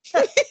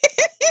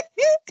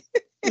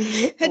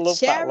 A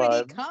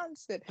charity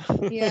concert.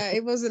 Yeah,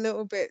 it was a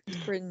little bit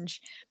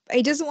cringe. But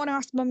he doesn't want to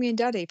ask Mummy and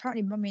Daddy.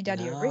 Apparently, Mummy and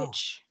Daddy are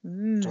rich.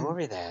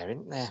 Story there,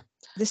 isn't there?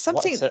 There's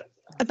something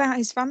about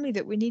his family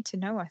that we need to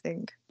know, I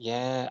think.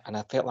 Yeah, and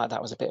I feel like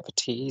that was a bit of a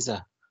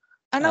teaser.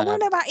 And I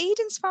want to know about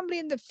Eden's family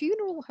in the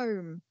funeral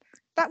home.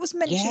 That was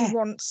mentioned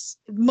once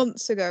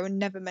months ago and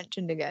never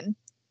mentioned again.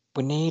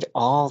 We need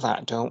all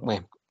that, don't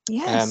we?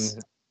 Yes.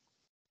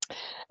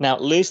 Now,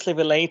 loosely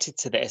related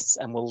to this,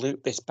 and we'll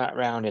loop this back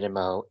round in a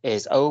mo,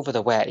 is over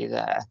the way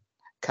there,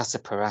 Casa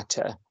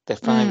Parata. They're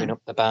firing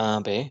up the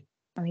Barbie.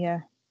 Oh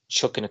yeah.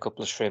 Chucking a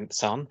couple of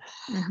shrimps on,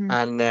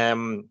 and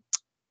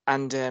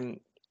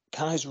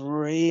Kai's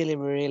really,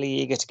 really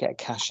eager to get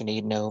Cash and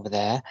Eden over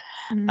there,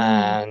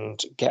 and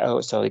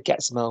so he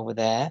gets them over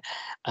there,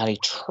 and he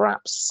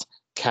traps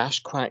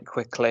Cash quite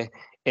quickly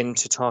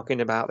into talking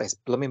about this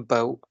blooming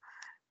boat.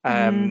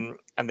 And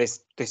this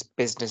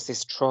business,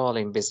 this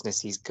trawling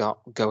business he's got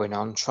going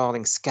on,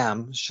 trawling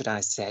scam, should I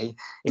say,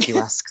 if you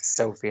ask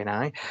Sophie and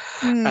I.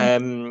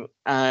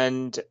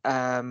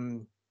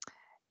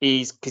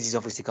 He's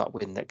obviously got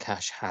wind that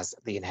Cash has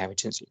the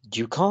inheritance.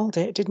 You called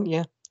it, didn't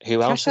you?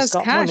 Who else has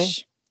got money?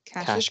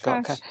 Cash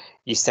got cash.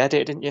 You said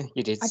it, didn't you?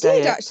 You did say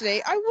it. I did,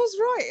 actually. I was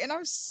right, and I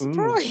was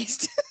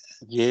surprised.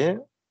 Yeah.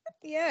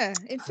 Yeah,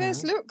 in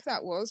first look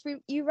that was.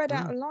 You read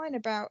out a line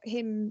about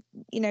him,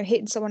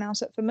 hitting someone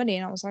else up for money,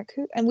 and I was like,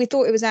 who? And we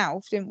thought it was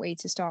Alf, didn't we,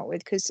 to start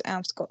with, because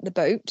Alf's got the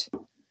boat.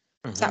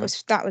 So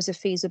that was a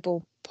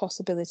feasible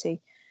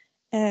possibility.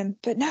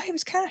 But no, it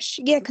was Cash.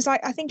 Yeah, because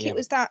I think it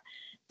was that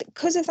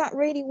because of that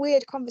really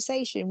weird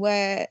conversation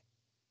where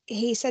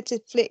he said to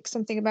Flick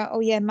something about, oh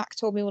yeah, Mac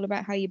told me all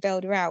about how you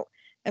bailed her out,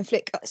 and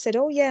Flick said,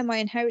 oh yeah, my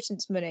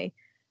inheritance money,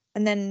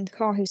 and then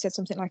Kahu said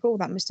something like, oh,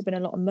 that must have been a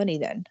lot of money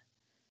then,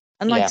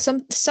 and like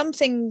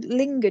something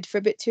lingered for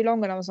a bit too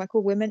long, and I was like, oh,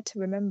 we're meant to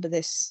remember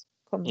this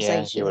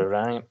conversation. Yeah, you were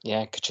right.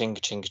 Yeah, ka-ching,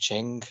 ka-ching,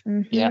 ka-ching.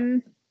 Mm-hmm. Yeah.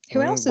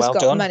 Who else has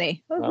got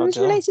money? Oh, who's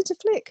related to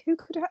Flick? Who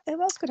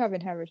else could have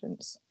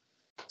inheritance?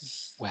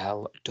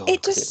 Well done.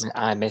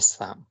 I miss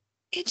that.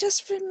 It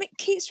just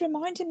keeps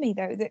reminding me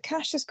though that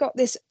Cash has got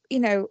this,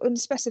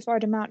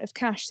 unspecified amount of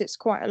cash that's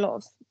quite a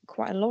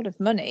lot of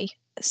money.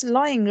 It's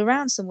lying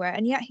around somewhere,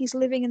 and yet he's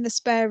living in the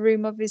spare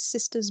room of his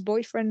sister's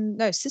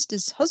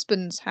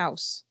husband's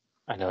house.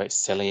 I know, it's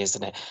silly,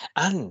 isn't it?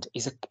 And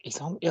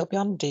he'll be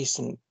on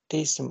decent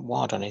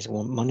wad on his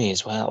money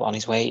as well, on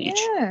his wage.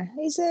 Yeah,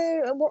 he's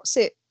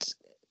officer.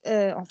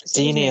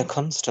 Senior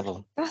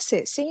constable. That's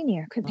it,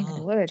 senior. Couldn't think of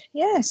the word.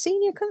 Yeah,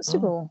 senior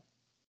constable.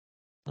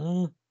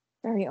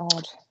 Very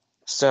odd.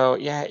 So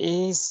yeah,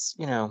 he's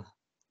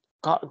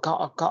got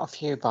a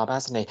few bob,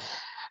 hasn't he?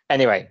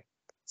 Anyway,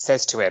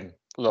 says to him,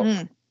 look,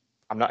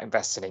 I'm not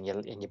investing in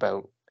your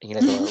boat, in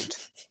your little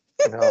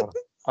boat.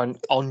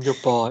 On your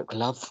bike,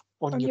 love.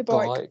 On your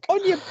bike.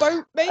 On your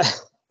boat,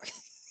 mate.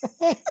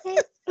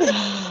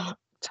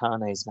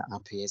 Tane's not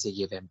happy, is he?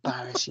 You've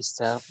embarrassed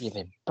yourself. You've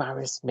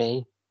embarrassed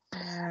me.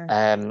 Yeah.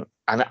 And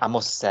I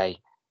must say,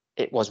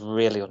 it was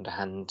really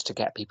underhand to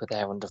get people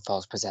there under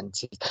false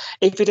pretenses.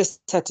 If he'd have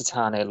said to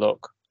Tane,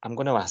 look, I'm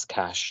going to ask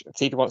Cash,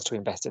 see if he wants to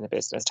invest in the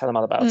business, tell him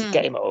all about it,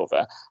 get him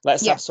over,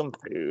 let's have some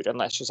food and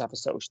let's just have a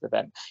social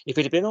event. If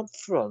he'd have been up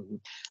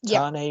front,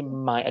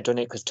 Tane might have done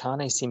it, because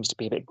Tane seems to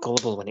be a bit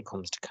gullible when it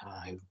comes to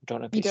Kahu. I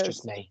don't know if it's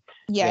just me.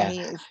 Yeah, he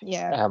is.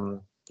 Yeah.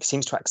 He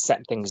seems to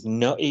accept things,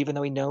 even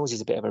though he knows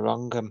he's a bit of a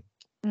wrong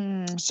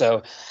 'un.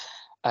 So,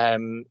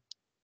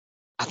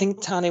 I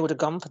think Tane would have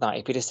gone for that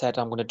if he'd have said,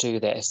 I'm going to do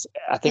this.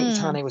 I think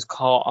Tane was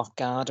caught off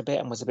guard a bit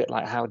and was a bit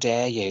like, how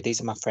dare you?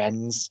 These are my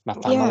friends, my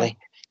family,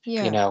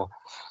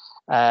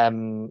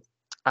 and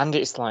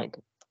it's like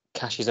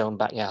Cash's own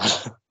backyard.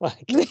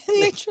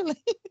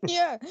 Literally,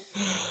 yeah.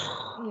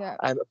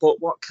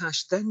 But what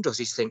Cash then does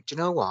is think, do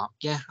you know what?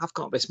 Yeah, I've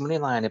got this money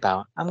lying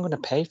about. I'm going to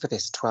pay for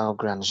this 12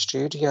 grand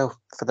studio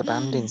for the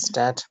band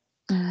instead.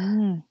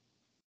 Don't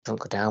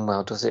go down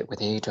well, does it,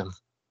 with Edom?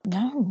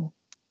 No.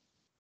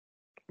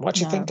 What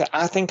do you think?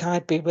 I think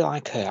I'd be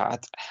like her.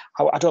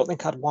 I don't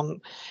think I'd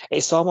want.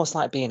 It's almost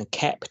like being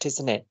kept,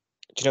 isn't it?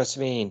 Do you know what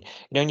I mean?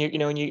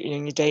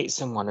 When you date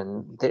someone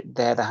and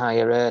they're the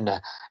higher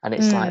earner, and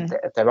it's like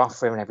they're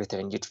offering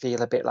everything, and you'd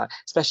feel a bit like,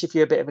 especially if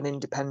you're a bit of an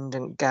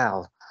independent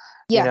gal,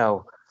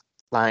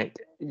 like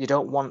you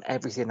don't want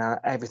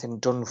everything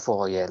done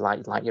for you,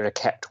 like you're a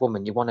kept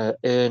woman. You want to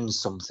earn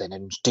something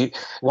and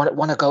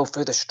want to go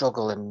through the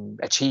struggle and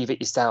achieve it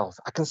yourself.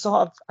 I can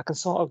sort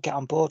of get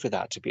on board with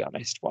that, to be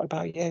honest. What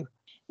about you?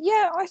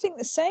 Yeah, I think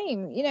the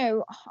same.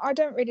 I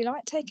don't really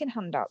like taking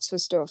handouts for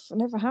stuff. I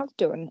never have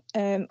done.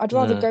 I'd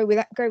rather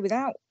go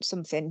without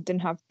something than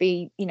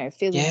feel in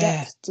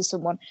debt to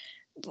someone.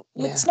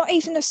 It's not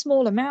even a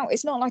small amount.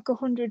 It's not like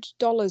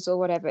 $100 or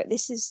whatever.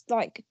 This is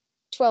like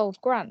 12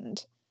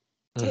 grand.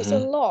 So it's a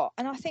lot.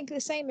 And I think the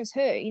same as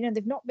her.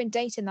 They've not been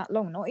dating that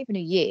long, not even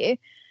a year.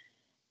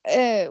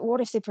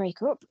 What if they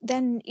break up?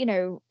 Then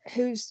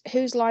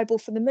who's liable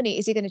for the money?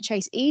 Is he going to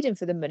chase Eden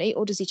for the money,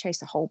 or does he chase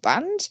the whole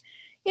band?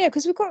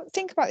 Because we've got to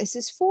think about this.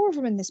 There's 4 of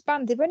them in this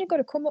band. They've only got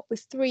to come up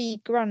with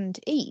 3 grand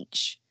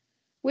each,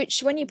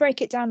 which, when you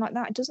break it down like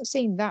that, it doesn't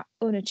seem that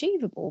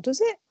unachievable,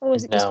 does it? Or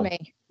is it just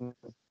me?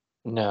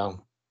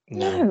 No.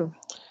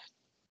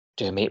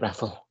 Do a meat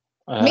raffle.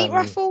 Meat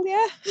raffle,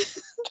 yeah.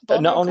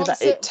 Not only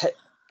concert.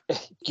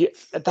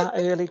 That, that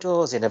early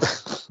doors in a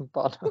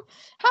Bono.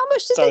 How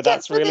much did they get?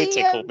 That's really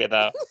tickled me.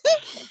 That.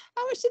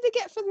 How much did they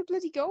get for the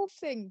bloody golf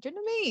thing? Do you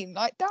know what I mean?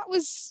 Like that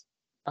was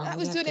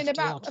done in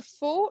about a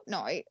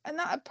fortnight, and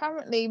that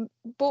apparently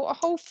bought a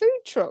whole food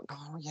truck.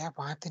 Oh yeah,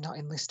 why have they not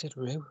enlisted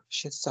Rue?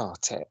 Should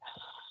sort it.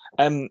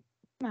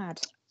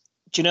 Mad.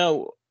 Do you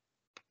know?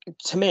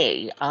 To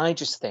me, I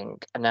just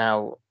think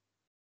now.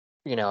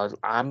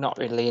 I'm not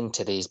really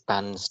into these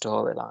band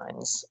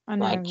storylines. I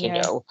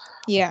know,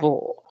 But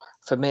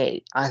for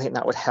me, I think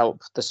that would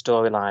help the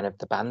storyline of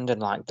the band and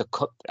like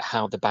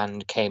how the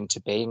band came to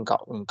be and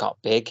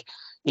got big.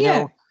 You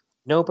know,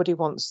 nobody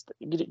wants.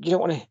 You don't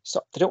want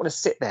to. They don't want to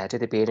sit there, do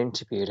they, being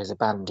interviewed as a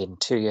band in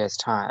 2 years'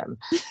 time,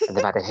 and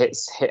they've had a hit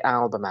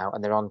album out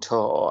and they're on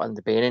tour and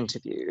they're being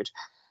interviewed,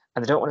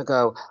 and they don't want to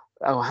go,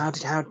 oh, how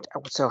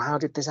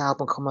did this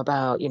album come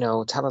about?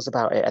 Tell us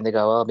about it. And they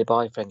go, oh, my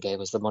boyfriend gave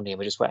us the money and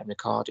we just went and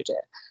recorded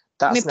it.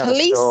 That's not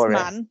a story.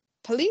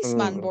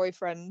 Policeman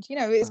boyfriend.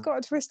 It's got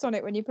a twist on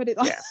it when you put it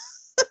like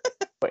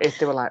But if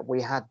they were like,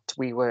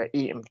 we were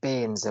eating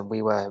beans and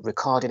we were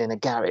recording in a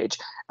garage,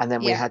 and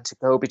then we had to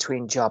go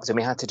between jobs and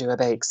we had to do a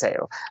bake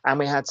sale and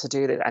we had to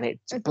do this, and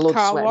it's blood,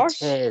 sweat, and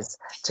tears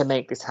to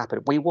make this happen.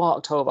 We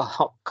walked over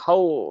hot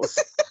coals.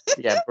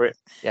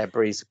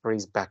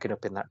 Bree's backing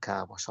up in that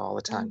car wash all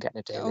the time, getting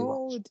a daily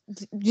wash.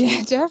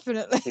 Yeah,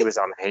 definitely. He was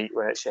on heat,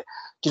 weren't she?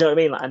 Do you know what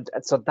I mean? And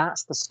so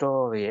that's the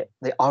story,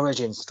 the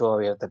origin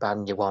story of the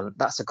band you want.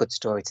 That's a good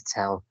story to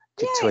tell.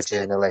 To a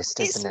journalist,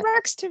 isn't it? It's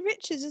rags to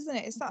riches, isn't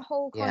it? It's that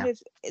whole kind of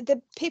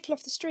the people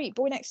off the street,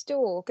 boy next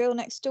door, girl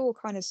next door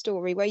kind of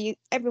story where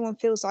everyone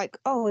feels like,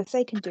 oh, if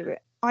they can do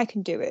it, I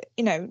can do it.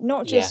 You know,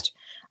 not just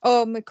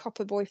my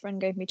copper boyfriend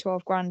gave me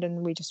 12 grand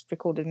and we just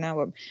recorded an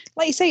album.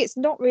 Like you say, it's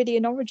not really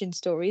an origin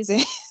story, is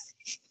it?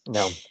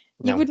 No.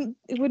 You wouldn't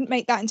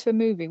make that into a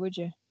movie, would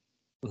you?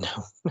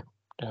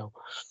 No,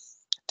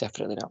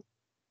 definitely not.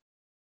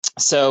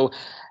 So,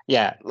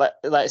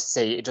 let's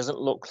see. It doesn't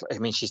look. I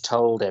mean, she's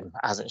told him,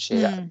 hasn't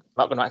she? I'm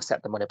not going to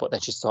accept the money, but then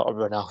she's sort of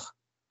run off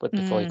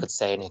before he could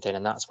say anything,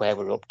 and that's where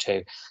we're up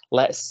to.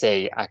 Let's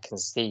see. I can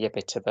see a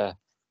bit of a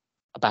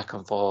back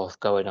and forth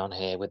going on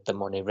here with the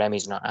money.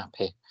 Remy's not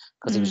happy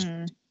because he was,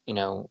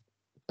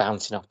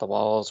 bouncing off the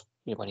walls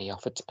when he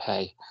offered to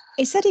pay.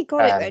 He said he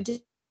got it though,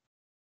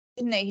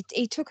 didn't he?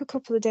 He took a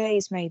couple of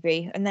days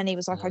maybe, and then he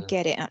was like, "I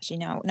get it. Actually,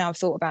 now I've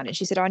thought about it."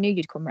 She said, "I knew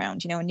you'd come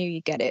round. I knew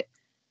you'd get it."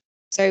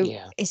 So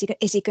is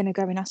he going to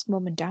go and ask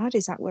mum and dad?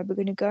 Is that where we're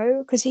going to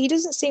go? Because he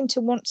doesn't seem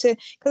to want to.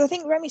 Because I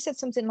think Remy said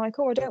something like,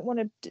 "Oh, I don't want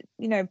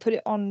to, put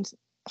it on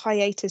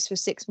hiatus for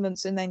 6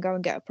 months and then go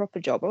and get a proper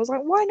job." I was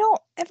like, "Why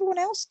not? Everyone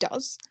else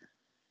does."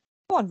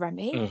 Come on,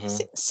 Remy.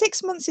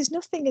 6 months is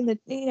nothing in the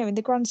in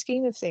the grand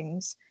scheme of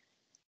things.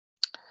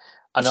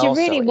 And if you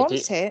really want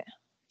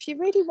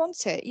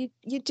it,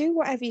 you do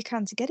whatever you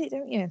can to get it,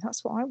 don't you?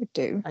 That's what I would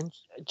do. And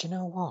do you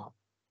know what?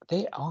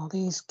 All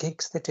these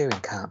gigs they're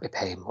doing can't be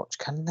paying much,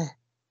 can they?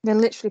 They're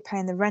literally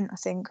paying the rent, I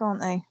think, aren't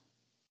they?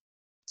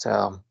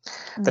 So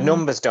the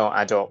numbers don't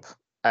add up.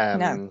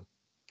 No.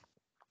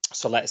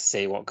 So let's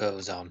see what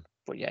goes on.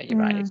 But yeah, you're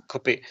right. It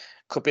could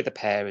be the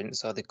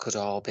parents, or they could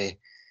all be,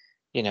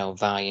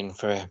 vying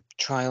for a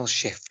trial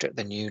shift at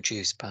the new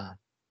juice bar.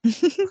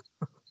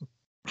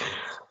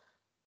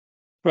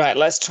 Right,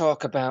 let's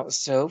talk about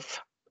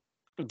Soph.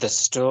 The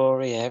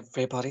story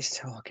everybody's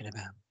talking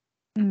about.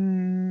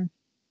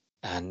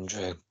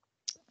 Andrew.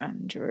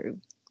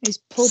 He's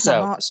pulled my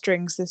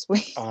heartstrings this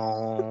week.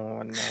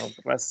 Oh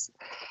no!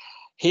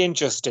 He and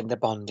Justin, they're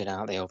bonding,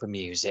 aren't they, over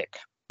music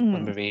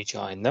when we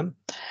rejoin them.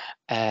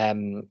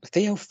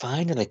 Theo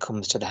finally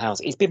comes to the house.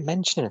 He's been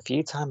mentioning a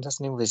few times,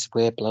 hasn't he, with this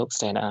weird bloke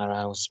staying at our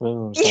house,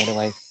 staying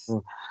away.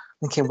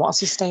 Thinking,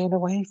 what's he staying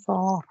away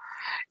for?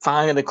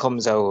 Finally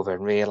comes over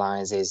and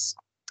realises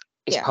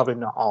it's probably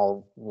not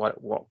all what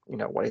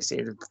he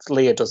sees.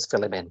 Leah does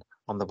fill him in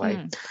on the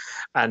way,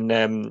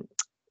 and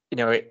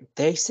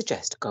they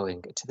suggest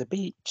going to the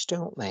beach,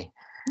 don't they?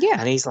 Yeah.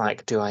 And he's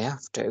like, "Do I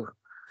have to?"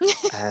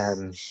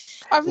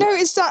 I've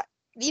noticed that,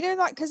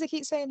 because they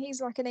keep saying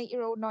he's like an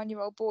 8-year-old,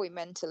 9-year-old boy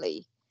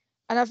mentally.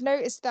 And I've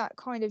noticed that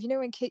kind of,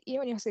 when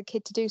you ask a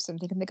kid to do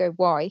something and they go,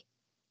 "Why?"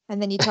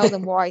 And then you tell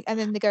them why. And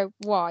then they go,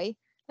 "Why?"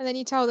 And then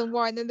you tell them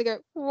why. And then they go,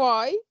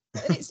 "Why?"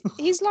 And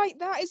he's like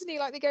that, isn't he?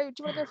 Like they go, "Do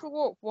you want to go for a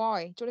walk?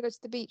 Why? Do you want to go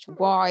to the beach?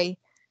 Why?"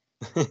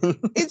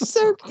 It's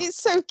so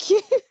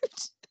cute.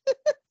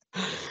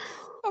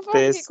 I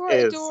find it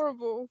quite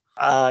adorable.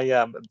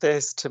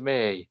 This to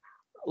me,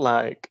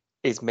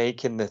 is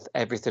making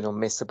everything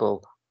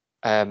unmissable.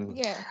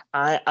 I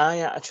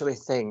actually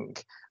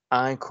think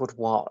I could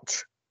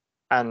watch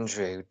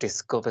Andrew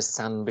discover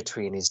sand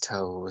between his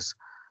toes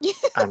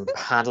and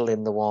paddle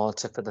in the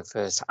water for the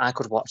first time. I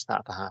could watch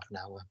that for half an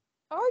hour.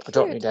 I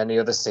don't need any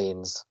other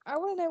scenes. I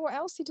want to know what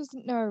else he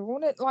doesn't know. I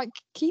want to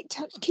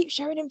keep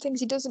showing him things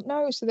he doesn't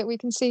know so that we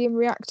can see him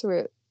react to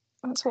it.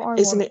 That's what I want.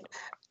 Isn't it?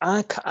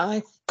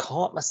 I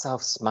caught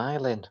myself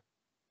smiling.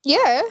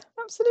 Yeah,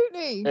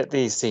 absolutely. At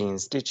these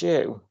scenes, did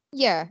you?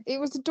 Yeah, it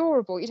was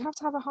adorable. You'd have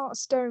to have a heart of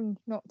stone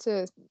not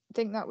to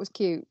think that was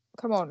cute.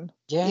 Come on.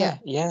 Yeah.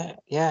 You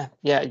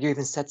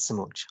even said so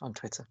much on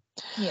Twitter.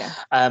 Yeah.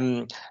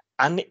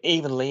 And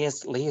even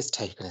Leah's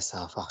taken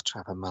herself off to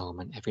have a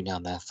moment every now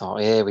and then. I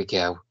thought, here we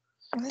go.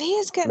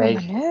 Leah's getting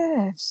on my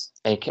nerves.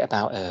 Make it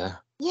about her.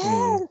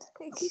 Yeah,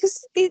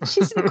 because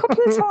she's a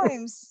couple of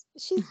times.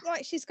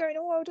 She's going,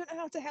 "Oh, I don't know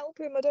how to help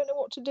him. I don't know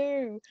what to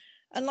do,"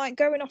 and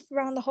going off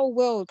around the whole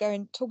world,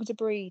 talking to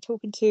Bree,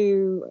 talking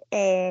to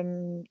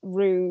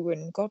Rue,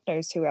 and God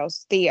knows who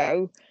else,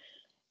 Theo,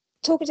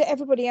 talking to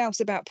everybody else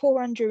about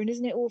poor Andrew and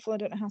isn't it awful? I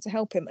don't know how to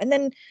help him. And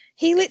then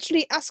he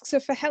literally asks her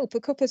for help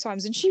a couple of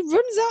times, and she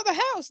runs out the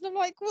house. And I'm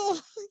like,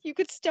 well, you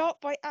could start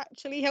by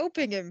actually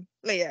helping him,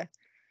 Leah.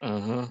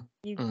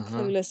 You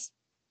clueless.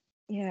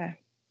 Yeah.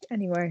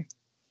 Anyway.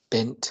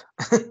 Bint.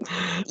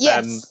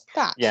 Yes,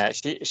 that. Yeah,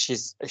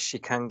 she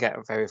can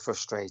get very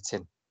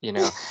frustrating,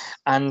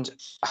 And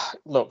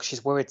look,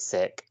 she's worried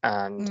sick,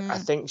 and I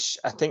think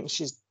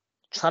she's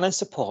trying to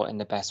support in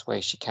the best way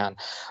she can,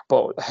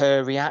 but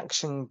her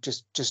reaction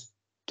just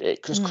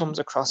comes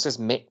across as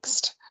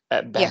mixed.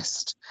 at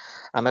best.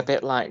 I'm a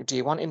bit like, do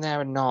you want him there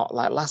or not?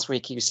 Like last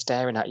week, he was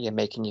staring at you,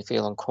 making you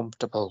feel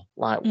uncomfortable.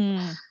 Like,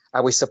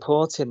 are we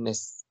supporting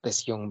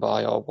this young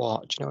boy or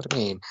what? Do you know what I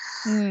mean?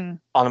 And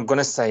I'm going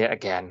to say it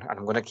again, and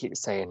I'm going to keep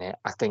saying it.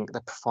 I think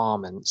the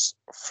performance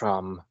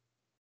from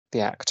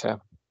the actor,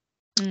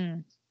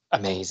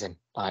 amazing,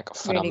 like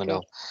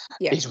phenomenal.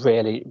 Really He's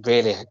really,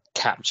 really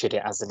captured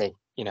it, hasn't he?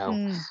 You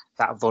know,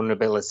 that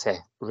vulnerability,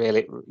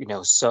 really, you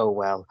know, so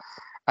well.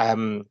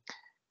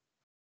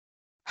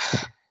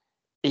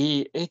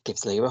 He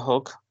gives Leah a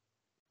hug,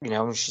 you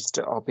know, and she's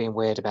all being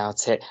weird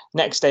about it.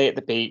 Next day at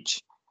the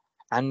beach,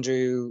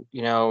 Andrew,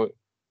 you know,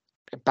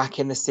 back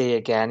in the sea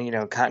again, you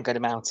know, can't get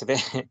him out of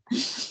it.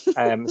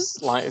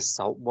 Like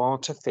salt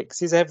water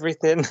fixes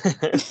everything.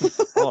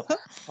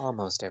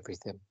 Almost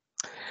everything.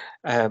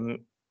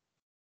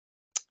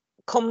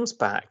 Comes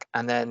back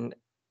and then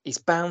he's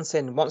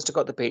bouncing, wants to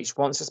go to the beach,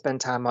 wants to spend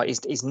time out.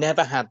 He's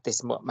never had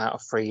this amount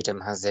of freedom,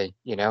 has he?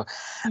 You know,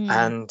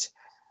 and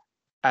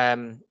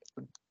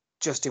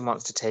Justin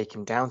wants to take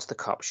him down to the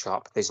cop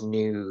shop. There's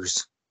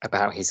news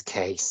about his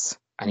case,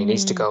 and he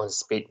needs to go and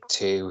speak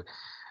to.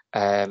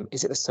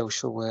 Is it the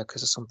social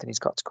workers or something? He's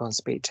got to go and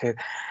speak to.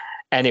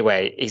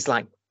 Anyway, he's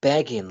like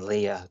begging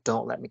Leah,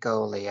 "Don't let me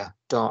go, Leah.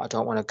 I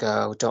don't want to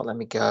go. Don't let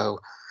me go."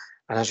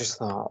 And I just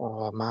thought,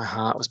 oh, my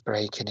heart was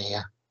breaking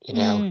here. You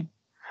know,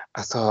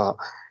 I thought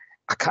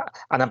I can't,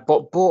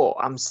 but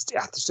I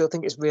still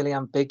think it's really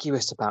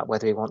ambiguous about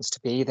whether he wants to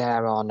be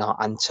there or not.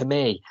 And to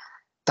me,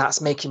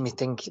 that's making me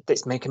think.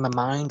 That's making my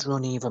mind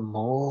run even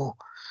more.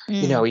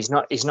 You know, he's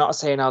not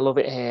saying I love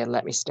it here.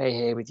 Let me stay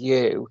here with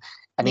you.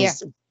 And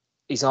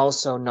he's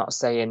also not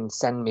saying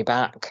send me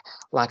back.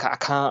 Like I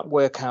can't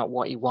work out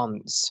what he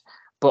wants,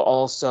 but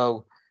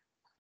also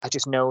I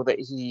just know that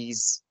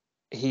he's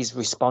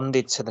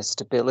responded to the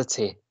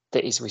stability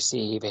that he's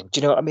receiving.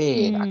 Do you know what I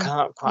mean? I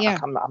can't quite.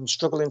 I'm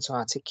struggling to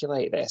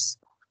articulate this.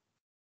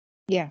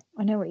 Yeah,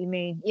 I know what you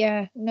mean.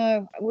 Yeah,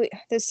 no,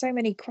 there's so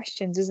many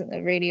questions, isn't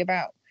there? Really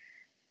about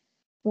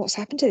what's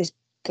happened to this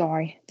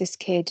guy, this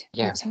kid.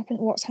 Yeah.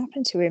 What's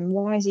happened to him?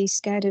 Why is he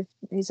scared of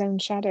his own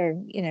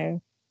shadow? You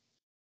know.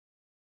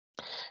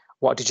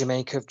 What did you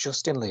make of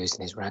Justin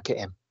losing his rag at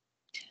him?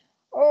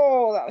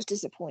 Oh, that was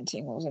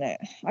disappointing, wasn't it?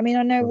 I mean,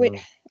 I know it.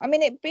 I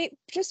mean, it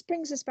just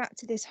brings us back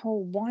to this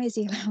whole: why is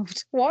he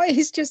allowed? Why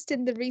is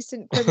Justin, the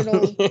recent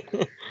criminal,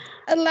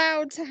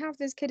 allowed to have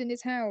this kid in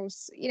his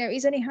house? You know,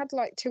 he's only had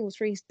like 2 or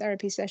 3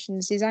 therapy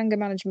sessions. His anger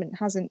management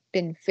hasn't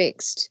been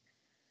fixed,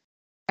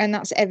 and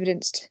that's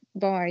evidenced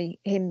by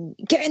him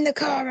get in the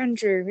car,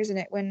 Andrew, isn't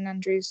it? When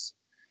Andrew's,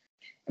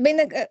 I mean,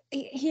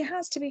 he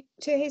has to be,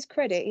 to his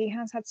credit, he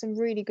has had some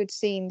really good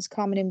scenes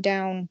calming him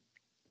down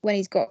when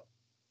he's got,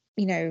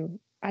 you know,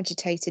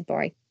 agitated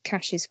by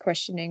Cash's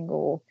questioning,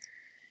 or,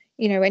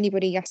 you know,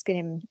 anybody asking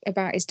him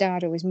about his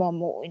dad or his mom,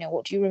 or, you know,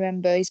 what do you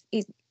remember?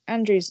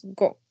 Andrew's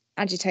got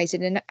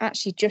agitated, and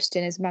actually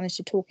Justin has managed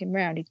to talk him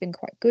round. He's been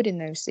quite good in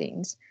those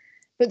scenes,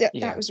 but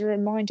that was a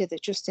reminder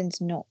that Justin's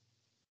not,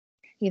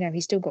 you know,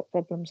 he's still got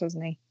problems,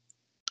 hasn't he?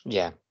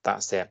 Yeah,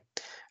 that's it.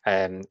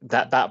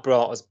 That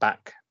brought us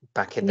back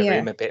in the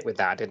room a bit with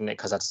that, didn't it?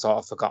 Because I'd sort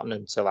of forgotten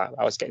until I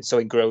was getting so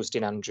engrossed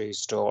in Andrew's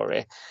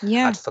story.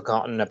 Yeah, I'd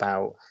forgotten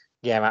about,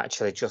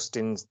 actually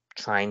Justin's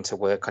trying to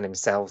work on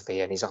himself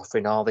here, and he's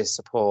offering all this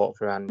support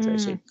for Andrew.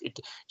 So it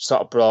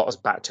sort of brought us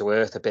back to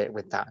earth a bit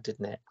with that,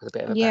 didn't it? With a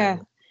bit of a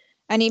bang.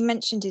 And he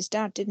mentioned his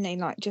dad, didn't he?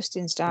 Like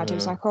Justin's dad. He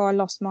was like, "Oh, I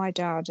lost my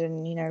dad,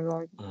 and you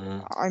know,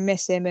 I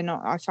miss him, and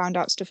I found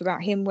out stuff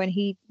about him when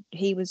he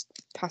was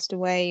passed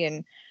away,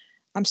 and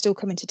I'm still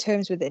coming to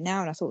terms with it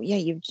now." And I thought, yeah,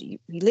 you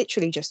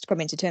literally just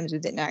coming to terms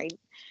with it now.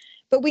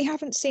 But we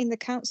haven't seen the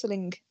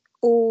counselling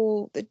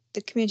or the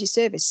community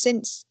service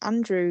since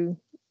Andrew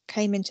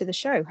came into the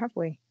show, have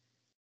we?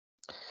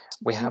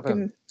 We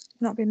haven't.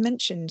 Not been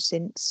mentioned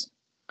since.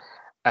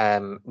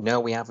 No,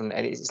 we haven't.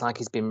 And it's like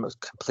he's been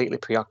completely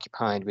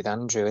preoccupied with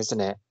Andrew, isn't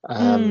it?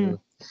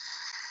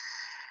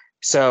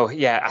 So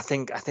yeah, I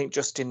think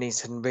Justin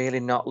needs to really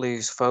not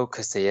lose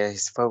focus here.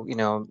 You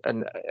know,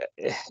 and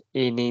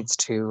he needs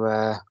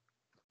to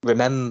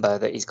remember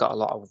that he's got a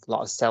lot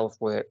of self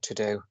work to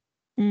do.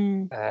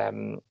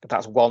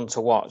 That's one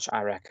to watch,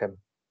 I reckon.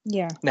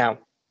 Yeah. Now,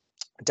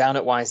 down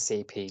at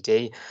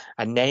YCPD,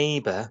 a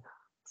neighbour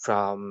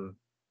from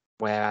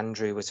where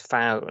Andrew was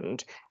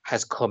found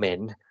has come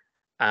in,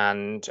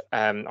 and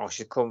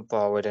she's come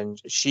forward, and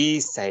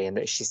she's saying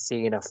that she's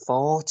seeing a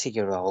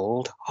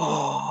 40-year-old.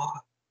 Oh,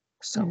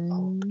 so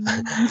old.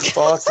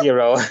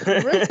 40-year-old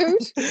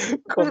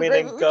coming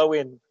and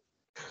going.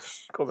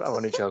 I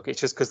want to joke. It's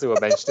just because they were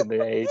mentioning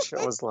the age.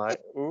 I was like,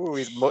 "Ooh,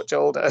 he's much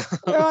older."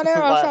 Oh no,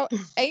 I felt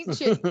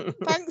ancient.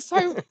 Thanks,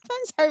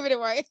 over the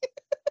way.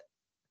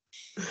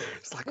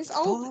 It's like this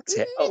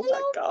 40. Oh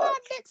my god!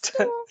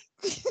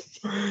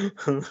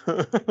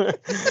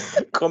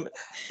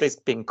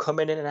 They've been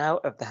coming in and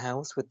out of the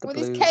house with the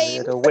blue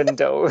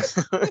window.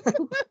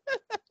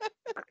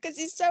 Because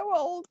he's so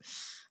old.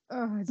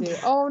 Oh dear.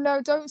 Oh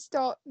no, don't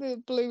start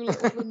the blue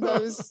little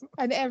windows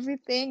and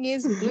everything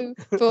is blue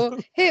for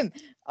him.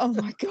 Oh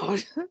my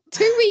god.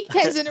 2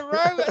 weekends in a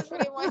row, that's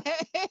been in my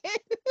head.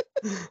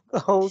 The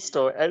whole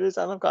story. Every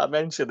time I've got to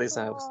mention this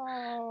house.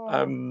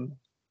 Oh.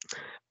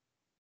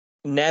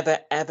 Never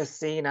ever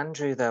seen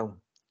Andrew though.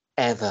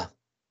 Ever.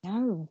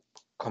 No.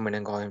 Coming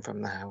and going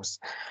from the house.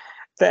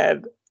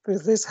 Then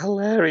there's this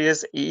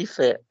hilarious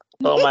e-fit.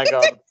 Oh my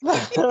god.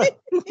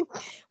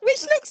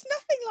 Which looks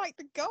nothing like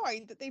the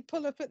guy that they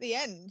pull up at the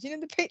end. You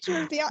know, the picture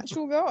of the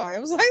actual guy. I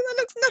was like, that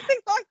looks nothing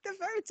like the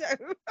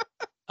photo.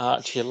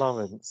 Archie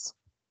Lawrence.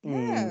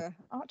 Yeah,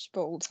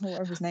 Archibald, or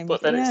whatever his name But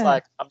is. then it's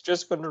like, I'm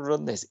just going to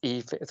run this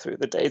e-fit through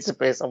the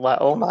database. I'm like,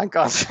 oh my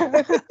god.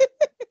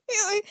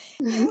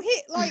 It'll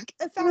hit like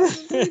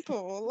 1,000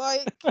 people.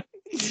 Like,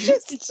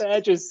 it's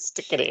They're just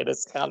sticking it in a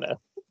scanner.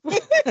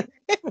 It's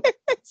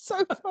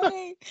so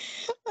funny.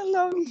 I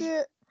loved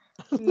it.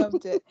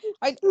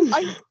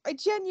 I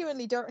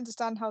genuinely don't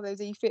understand how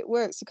those e-fit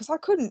works, because I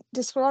couldn't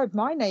describe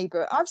my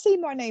neighbour. I've seen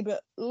my neighbour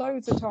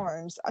loads of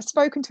times. I've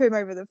spoken to him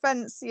over the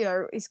fence. You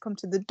know, he's come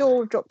to the door.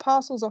 We've dropped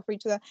parcels off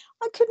each other.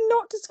 I could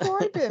not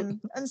describe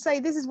him and say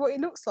this is what he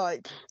looks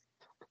like.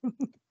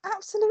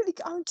 Absolutely,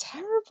 I'm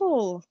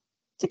terrible.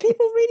 Do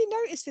people really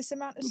notice this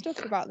amount of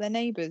stuff about their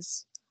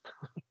neighbours?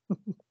 I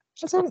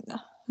don't.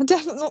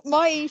 Definitely not.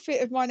 My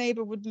e-fit of my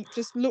neighbour would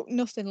just look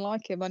nothing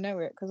like him. I know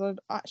it, because I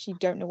actually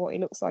don't know what he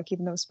looks like,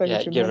 even though I've spoken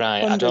to him you're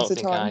right. I hundreds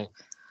of times.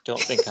 don't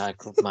think I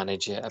could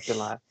manage it. I'd be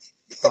like,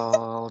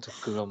 bald,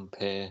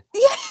 grumpy.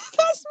 Yeah,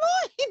 that's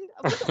mine.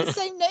 We've got the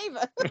same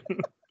neighbour.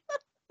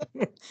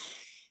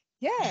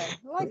 Yeah,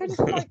 like I just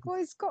like, well,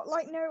 he's got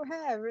like no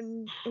hair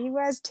and he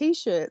wears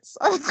t-shirts.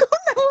 I've got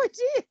no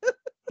idea.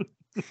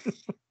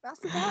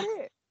 That's about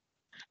it.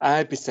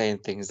 I'd be saying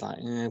things like,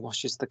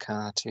 washes the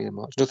car too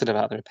much. Nothing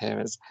about their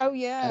appearance. Oh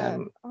yeah.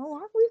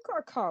 We've got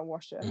a car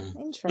washer.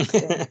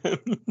 Interesting.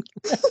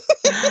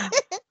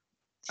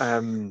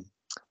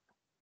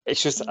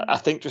 It's just, I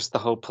think, just the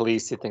whole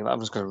policey thing. That I'm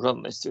just going to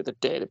run this through the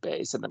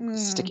database and then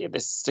stick it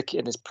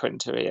in this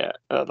printer here.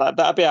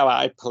 That'd be how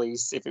I'd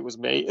police if it was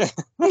me.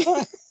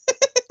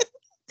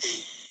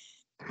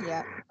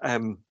 Yeah.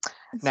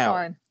 Now,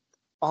 fine.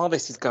 all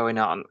this is going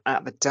on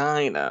at the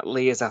diner.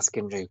 Leah's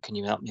asking Drew, "Can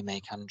you help me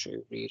make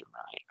Andrew read and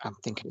write?" I'm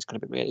thinking it's going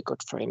to be really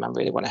good for him. I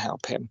really want to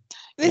help him.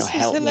 This was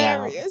help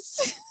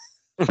hilarious.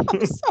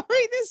 I'm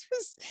sorry.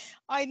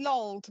 I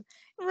lolled.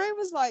 Rue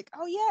was like,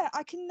 "Oh yeah,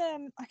 I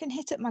can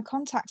hit up my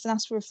contacts and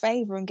ask for a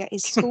favour and get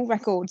his school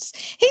records."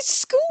 His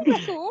school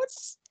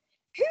records?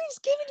 Who's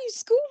giving you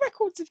school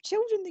records of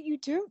children that you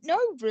don't know,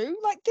 Rue?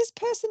 Like, this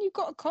person you've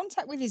got a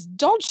contact with is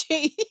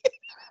dodgy.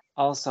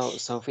 Also,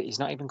 Sophie, he's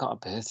not even got a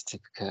birth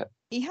certificate.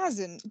 He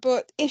hasn't.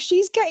 But if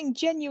she's getting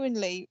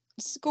genuinely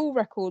school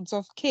records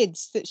of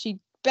kids that she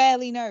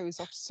barely knows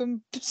off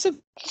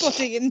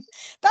somebody, and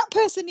that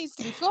person needs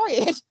to be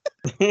fired.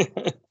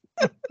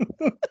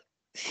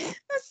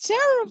 That's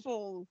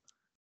terrible.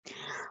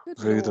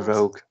 Rue the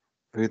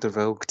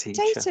rogue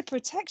teacher. Data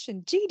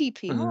protection,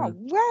 GDPR.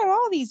 Where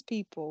are these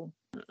people?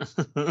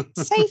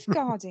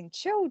 Safeguarding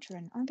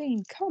children. I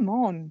mean, come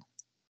on.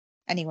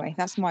 Anyway,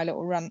 that's my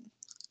little rant.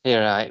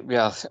 You're right.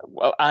 Yeah.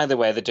 Well, either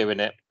way, they're doing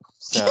it.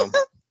 So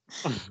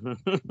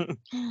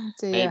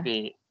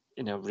maybe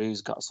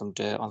Rue's got some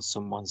dirt on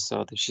someone,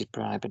 so that she's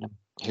bribing him.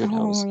 Who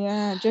knows? Oh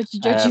yeah, judge.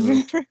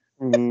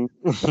 And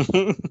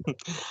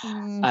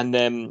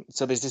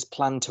so there's this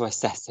plan to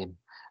assess him,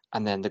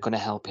 and then they're going to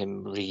help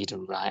him read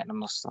and write. And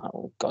I'm just like,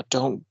 oh God,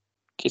 don't.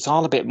 It's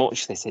all a bit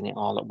much, this, isn't it,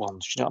 all at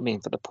once? You know what I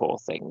mean, for the poor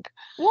thing.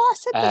 Well, I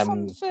said this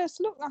on the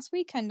first look last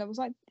weekend. I was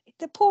like,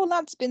 the poor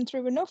lad's been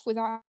through enough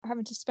without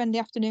having to spend the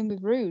afternoon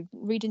with Rue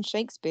reading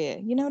Shakespeare.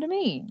 You know what I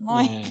mean?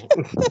 Like,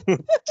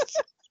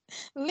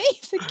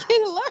 leave the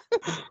kid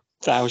alone.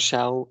 Thou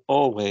shalt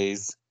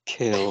always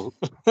kill.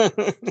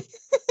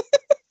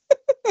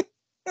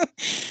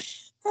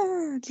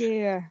 Oh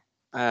dear.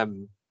 That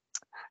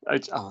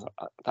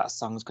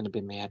song's going to be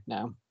in my head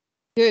now.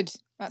 Good.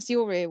 That's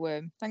your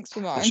earworm. Thanks for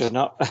mine.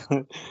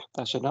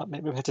 Thou shalt not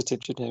make repetitive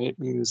generic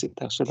music.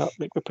 Thou shalt not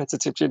make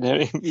repetitive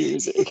generic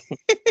music.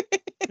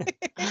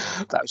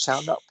 Thou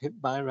shalt not pimp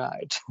my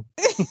ride.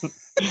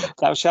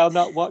 Thou shalt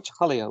not watch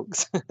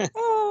Hollyoaks.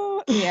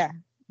 Oh yeah.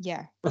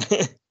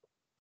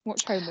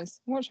 Watch Homers.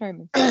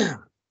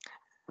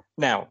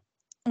 Now,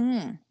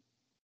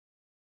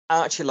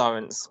 Archie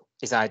Lawrence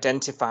is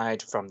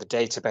identified from the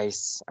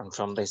database and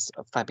from this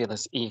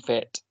fabulous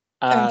e-fit.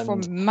 And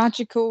from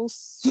magical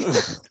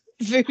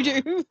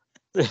voodoo.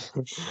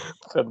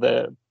 From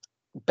the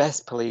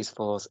best police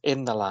force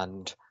in the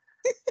land,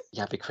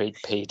 Yabby Creek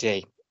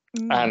PD.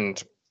 And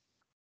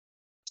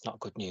it's not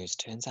good news.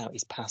 Turns out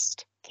he's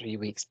passed 3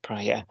 weeks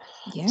prior.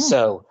 Yeah.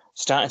 So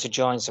starting to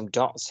join some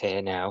dots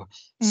here now.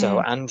 So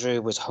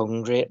Andrew was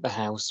hungry at the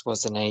house,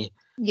 wasn't he?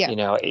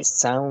 Yeah. It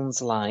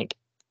sounds like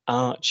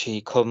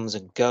Archie comes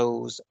and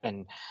goes,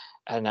 and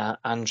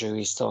Andrew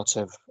is sort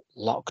of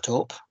locked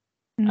up.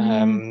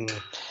 And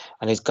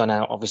he's gone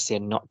out, obviously,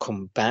 and not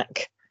come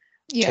back.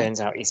 Yeah.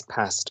 Turns out he's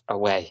passed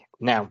away.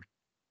 Now,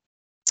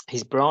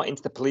 he's brought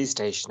into the police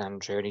station,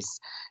 Andrew, and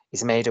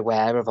he's made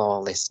aware of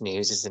all this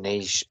news, isn't he?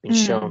 He's been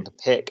shown the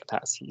pic.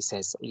 He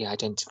says he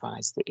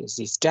identifies that it's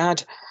his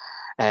dad,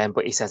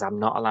 but he says, I'm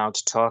not allowed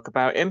to talk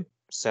about him.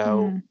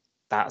 So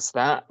that's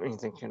that. And you're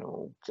thinking,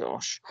 oh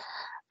gosh.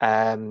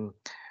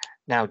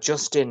 Now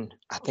Justin,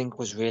 I think,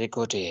 was really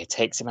good here.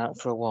 Takes him out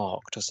for a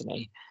walk, doesn't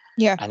he?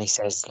 Yeah. And he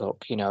says,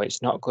 look,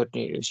 it's not good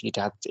news. Your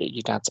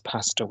dad's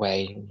passed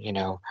away.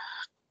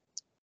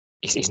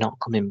 He's not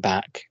coming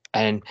back.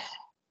 And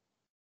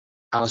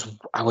I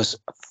was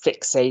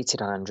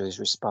fixated on Andrew's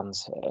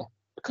response here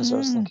because I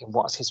was thinking,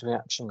 what's his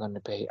reaction going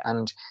to be?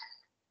 And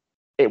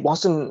it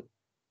wasn't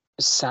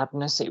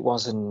sadness. It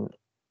wasn't.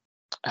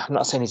 I'm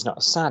not saying he's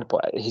not sad,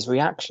 but his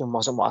reaction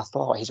wasn't what I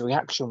thought. His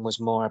reaction was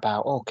more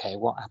about, okay,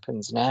 what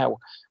happens now?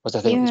 Was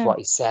I think is what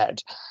he said.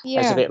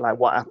 Yeah. It's a bit like,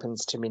 what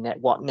happens to me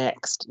next? What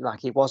next? Like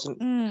he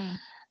wasn't.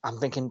 I'm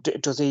thinking,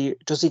 does he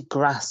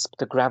grasp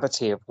the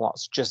gravity of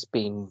what's just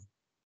been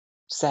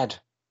said?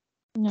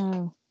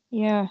 No.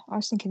 Yeah, I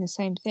was thinking the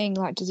same thing.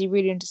 Like, does he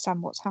really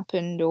understand what's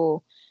happened,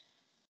 or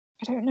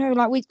I don't know.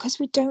 Like, because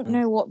we don't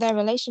know what their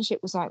relationship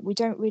was like. We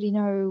don't really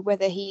know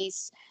whether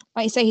he's,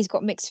 like you say, he's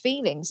got mixed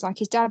feelings. Like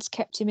his dad's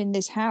kept him in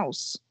this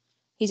house.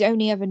 He's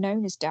only ever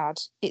known his dad.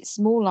 It's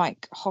more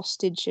like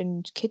hostage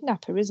and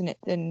kidnapper, isn't it?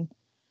 Than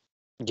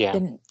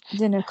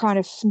a kind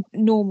of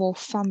normal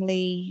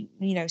family,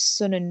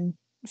 son and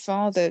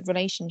father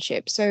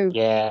relationship. So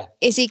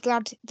is he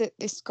glad that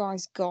this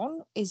guy's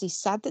gone? Is he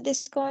sad that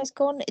this guy's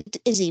gone?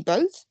 Is he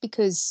both?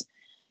 Because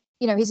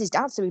he's his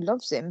dad, so he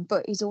loves him,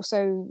 but he's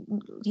also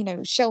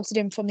sheltered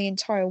him from the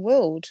entire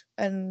world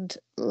and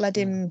led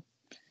him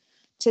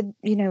to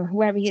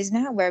where he is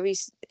now, where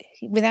he's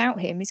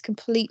without him he's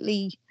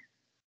completely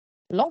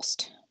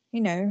lost. I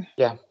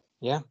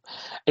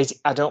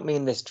don't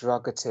mean this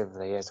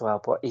derogatively as well,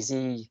 but is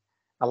he,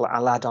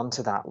 I'll add on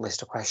to that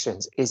list of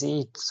questions, is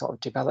he sort of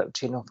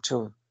developed enough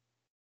to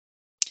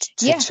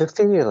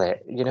feel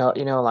it,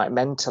 like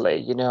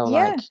mentally,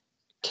 like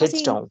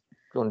kids don't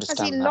understand.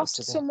 Has he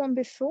lost someone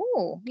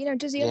before?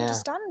 Does he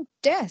understand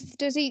death?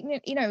 Does he,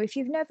 if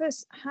you've never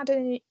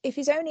if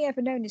he's only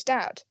ever known his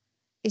dad,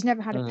 he's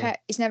never had a pet,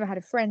 he's never had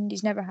a friend,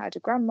 he's never had a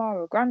grandma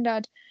or a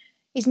granddad,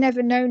 he's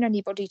never known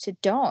anybody to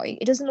die.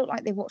 It doesn't look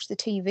like they watch the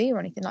TV or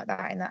anything like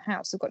that in that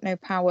house. They've got no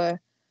power.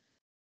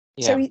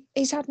 So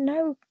he's had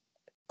no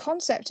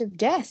concept of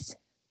death.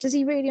 Does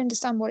he really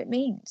understand what it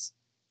means?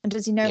 And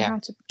does he know how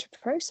to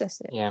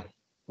process it?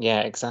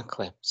 Yeah,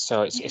 exactly.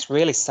 So it's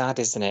really sad,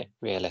 isn't it,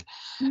 really?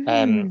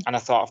 And I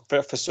thought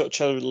for such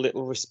a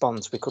little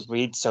response, we could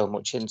read so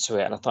much into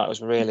it. And I thought it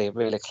was really,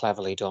 really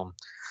cleverly done.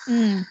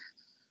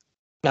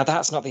 Now,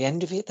 that's not the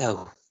end of it,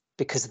 though,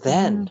 because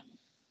then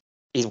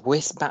he's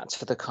whisked back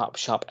to the cop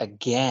shop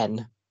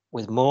again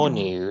with more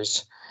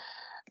news,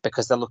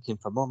 because they're looking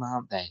for Mum,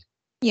 aren't they?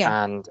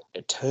 Yeah. And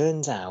it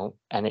turns out,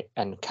 and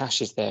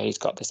Cash is there, he's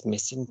got this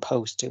missing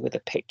poster with a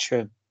picture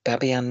of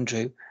baby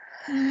Andrew.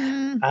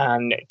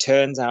 And it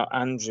turns out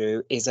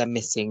Andrew is a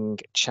missing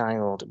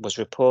child, was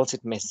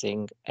reported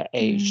missing at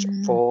age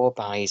 4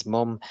 by his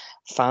mum.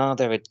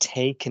 Father had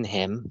taken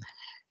him,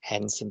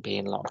 hence him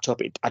being locked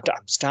up. I'm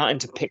starting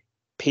to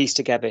piece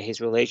together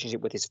his relationship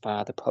with his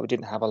father. Probably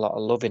didn't have a lot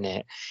of love in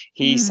it.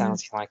 He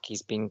sounds like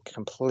he's been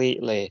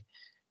completely,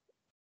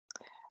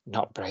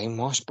 not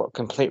brainwashed, but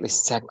completely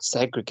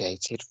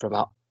segregated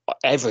from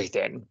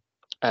everything.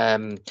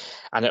 And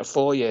at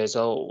 4 years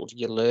old,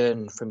 you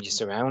learn from your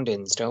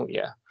surroundings, don't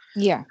you?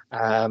 Yeah.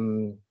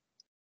 And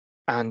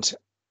I'm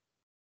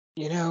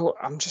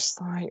just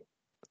like,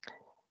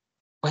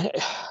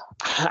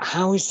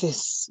 how is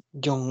this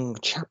young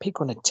chappie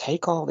going to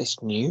take all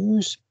this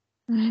news?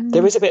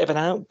 There is a bit of an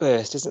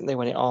outburst, isn't there,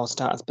 when it all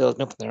starts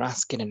building up and they're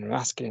asking and they're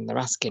asking and they're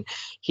asking.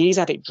 He's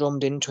had it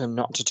drummed into him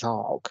not to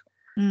talk.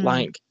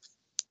 Like,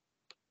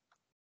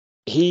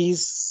 he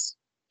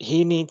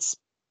needs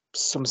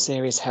some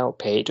serious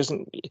help here.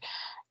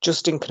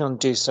 Justin can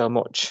undo so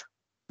much,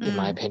 in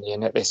my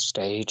opinion, at this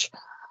stage.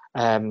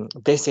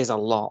 This is a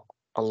lot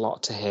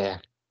to hear.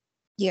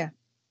 Yeah,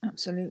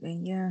 absolutely.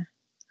 Yeah.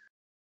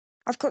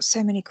 I've got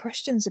so many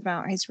questions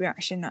about his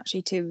reaction,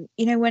 actually, to,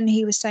 when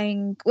he was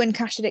saying, when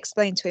Cash had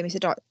explained to him, he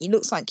said, it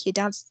looks like your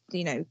dad's,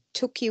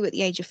 took you at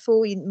the age of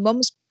 4. Your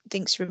mum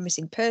thinks you're a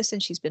missing person.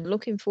 She's been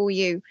looking for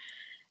you.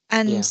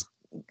 And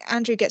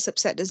Andrew gets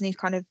upset, doesn't he?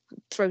 Kind of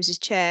throws his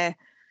chair.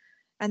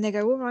 And they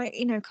go, all right,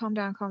 calm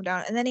down.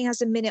 And then he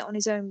has a minute on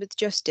his own with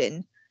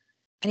Justin.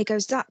 And he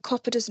goes, that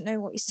copper doesn't know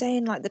what he's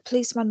saying. Like, the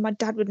policeman, my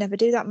dad would never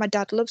do that. My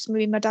dad loves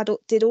me. My dad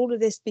did all of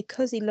this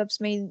because he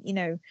loves me,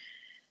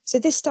 So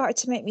this started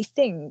to make me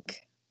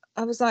think.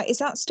 I was like, is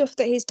that stuff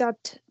that his dad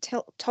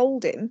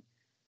told him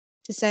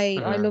to say,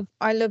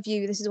 I love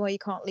you, this is why you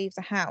can't leave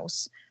the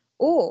house?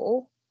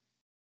 Or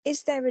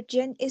is there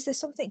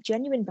something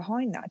genuine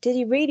behind that? Did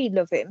he really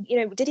love him?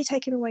 Did he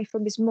take him away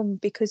from his mum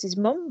because his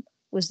mum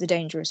was the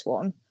dangerous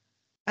one?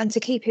 And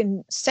to keep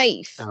him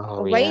safe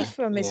away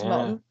from his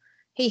mum,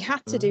 he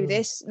had to do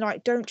this.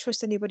 Like, don't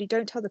trust anybody.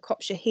 Don't tell the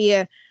cops you're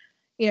here.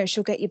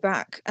 she'll get you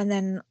back, and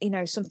then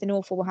something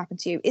awful will happen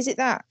to you. Is it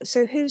that?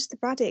 So who's the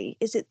baddie?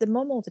 Is it the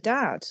mum or the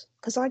dad?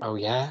 Because Oh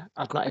yeah,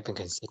 I've not even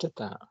considered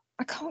that.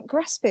 I can't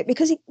grasp it,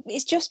 because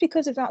it's just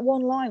because of that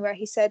one line where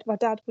he said, "My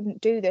dad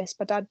wouldn't do this.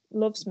 My dad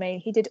loves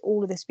me. He did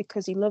all of this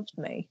because he loved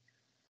me."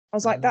 I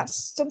was like, that's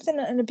something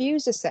that an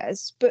abuser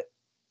says, but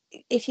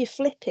if you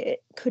flip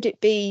it, could it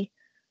be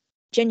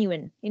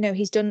genuine?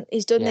 He's done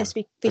this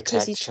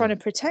because he's trying to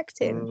protect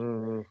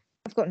him.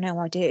 I've got no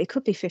idea. It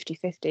could be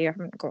 50-50. I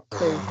haven't got a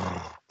clue.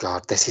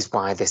 God, this is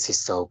why this is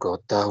so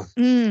good, though.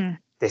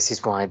 This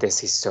is why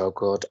this is so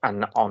good.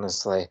 And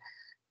honestly,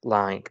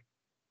 like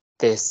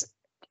this,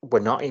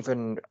 we've not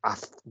even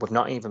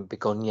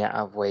begun yet,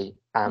 have we?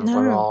 And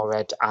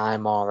No.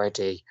 I'm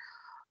already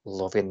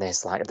loving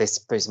this. Like,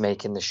 this is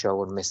making the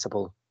show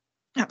unmissable.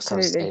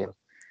 Absolutely.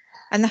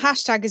 And the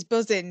hashtag is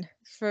buzzing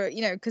for,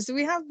 because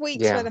we have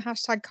weeks where the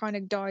hashtag kind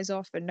of dies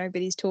off and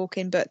nobody's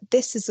talking, but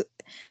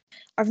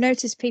I've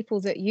noticed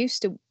people that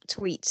used to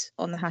tweet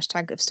on the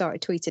hashtag have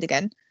started tweeting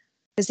again,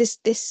 because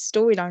this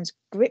storyline's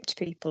gripped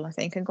people, I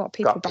think, and got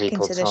people back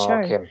into the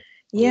show.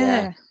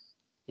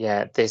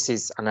 Yeah, this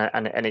is, and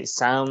it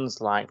sounds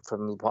like,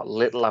 from what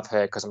little I've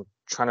heard, because I'm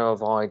trying to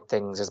avoid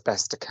things as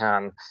best I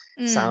can,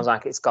 sounds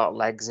like it's got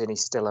legs and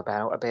he's still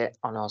about a bit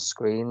on our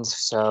screens.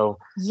 So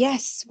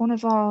yes, one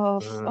of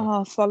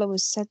our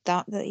followers said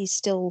that he's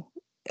still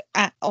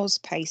at Oz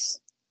pace.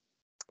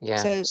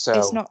 Yeah,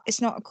 so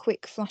it's not a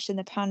quick flash in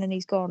the pan and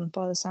he's gone,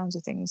 by the sounds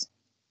of things.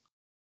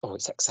 Oh,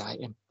 it's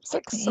exciting! It's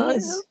exciting. It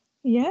is.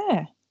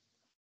 Yeah.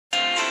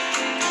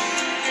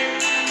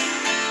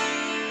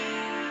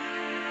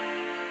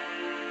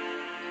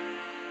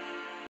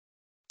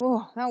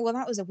 Oh, well,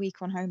 that was a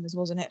week on Homers,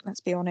 wasn't it?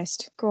 Let's be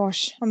honest.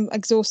 Gosh, I'm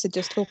exhausted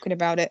just talking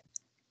about it.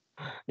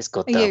 It's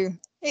good, though. You?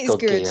 It's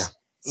good. It's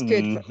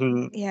good.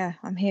 Mm-hmm. Yeah,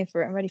 I'm here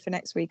for it. I'm ready for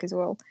next week as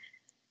well.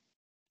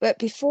 But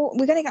before,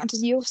 we're going to get onto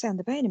Your Say on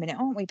the Bay in a minute,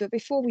 aren't we? But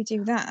before we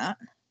do that,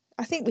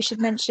 I think we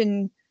should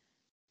mention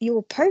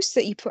your post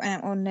that you put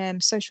out on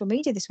social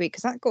media this week,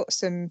 because that got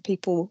some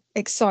people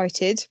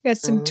excited. We had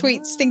some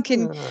tweets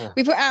thinking,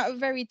 we put out a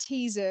very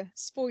teaser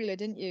spoiler,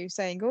 didn't you?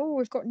 Saying, oh,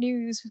 we've got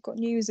news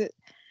at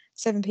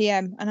 7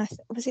 p.m. And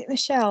was it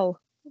Michelle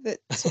that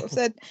sort of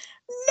said,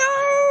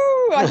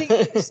 no, I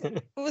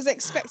think was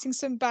expecting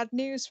some bad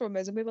news from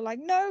us, and we were like,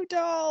 no,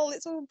 doll,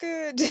 it's all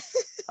good.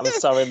 I'm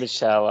sorry,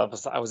 Michelle.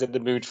 I was in the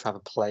mood to have a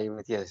play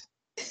with you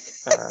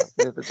the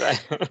other day.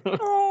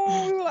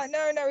 Oh, we were like,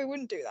 no, we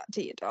wouldn't do that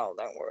to you, doll.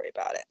 Don't worry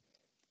about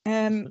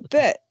it.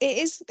 But it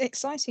is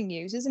exciting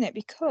news, isn't it?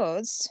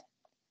 Because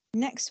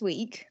next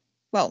week,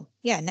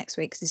 next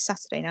week, because it's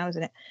Saturday now,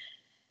 isn't it?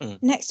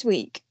 Next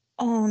week,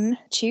 on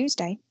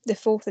Tuesday, the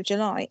 4th of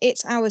July,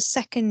 it's our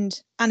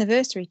second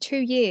anniversary, 2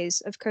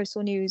 years of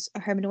Coastal News, a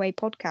home and away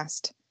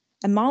podcast.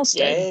 A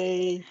milestone.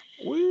 Yay!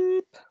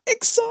 Whoop!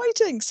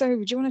 Exciting. So,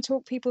 do you want to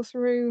talk people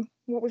through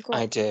what we've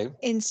got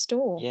in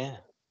store? Yeah,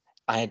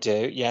 I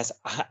do. Yes.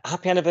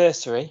 Happy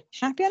anniversary.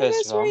 Happy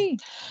anniversary.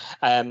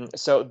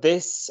 So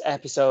this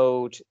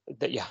episode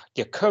that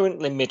you're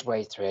currently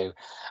midway through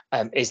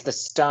is the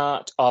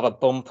start of a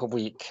bumper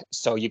week.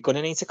 So you're going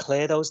to need to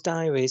clear those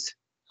diaries.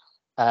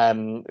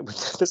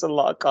 There's a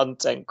lot of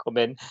content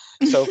coming.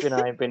 Sophie and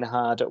I have been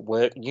hard at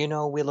work. We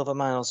love a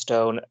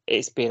milestone.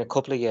 It's been a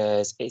couple of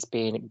years. It's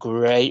been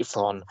great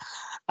fun.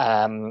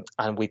 And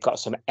we've got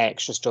some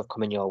extra stuff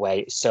coming your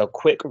way. So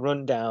quick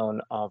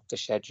rundown of the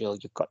schedule.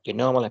 You've got your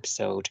normal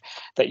episode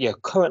that you're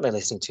currently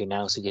listening to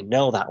now, so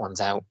that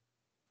one's out.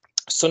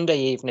 Sunday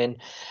evening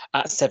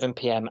at 7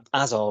 p.m,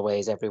 as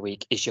always, every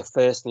week, is your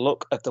first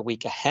look of the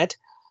week ahead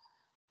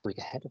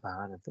of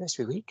our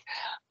anniversary week.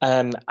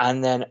 And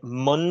then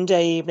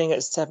Monday evening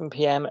at 7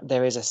 p.m,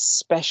 there is a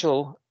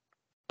special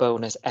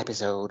bonus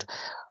episode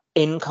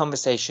in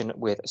conversation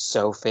with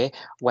Sophie,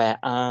 where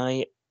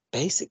I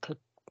basically,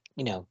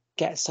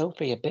 get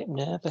Sophie a bit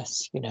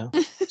nervous,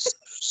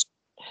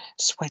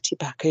 sweaty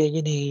back of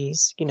your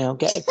knees,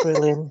 get a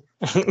grilling.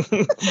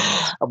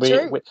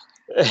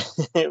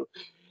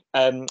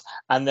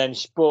 And then,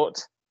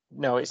 but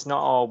no, it's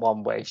not all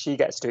one way. She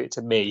gets to do it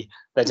to me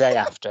the day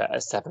after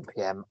at 7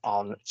 p.m.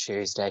 on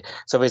Tuesday.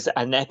 So there's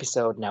an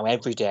episode now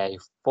every day,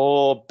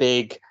 4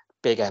 big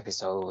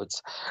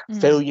episodes.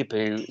 Fill your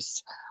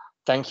boots.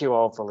 Thank you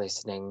all for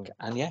listening.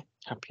 And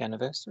happy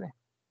anniversary.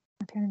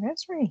 Happy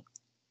anniversary.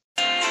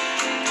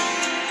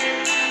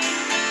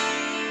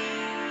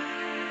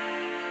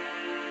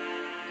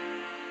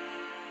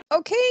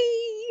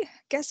 Okay.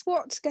 Guess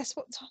what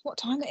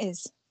time it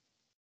is?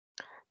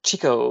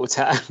 Chico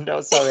time.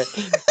 No, sorry.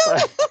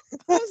 I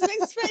wasn't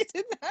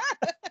expecting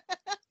that.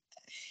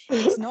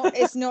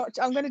 It's not.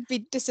 I'm going to be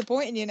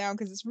disappointing you now,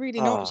 because it's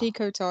really not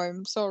Chico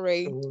time.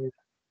 Sorry.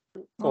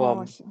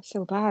 I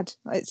feel bad.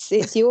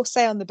 It's Your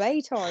Say on the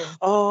Bay time.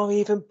 Oh,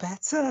 even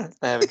better.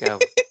 There we go.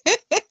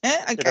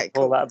 Okay,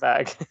 pull that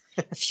back.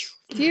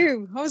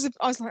 Phew. I was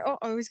like,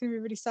 I was going to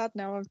be really sad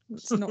now.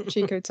 It's not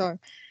Chico time.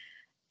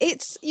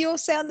 It's Your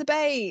Say on the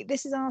Bay.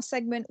 This is our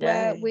segment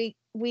where we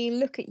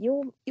look at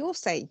your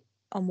say.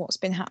 on what's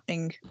been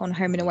happening on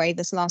Home and Away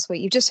this last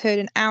week. You've just heard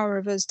an hour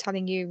of us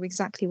telling you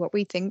exactly what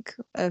we think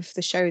of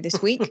the show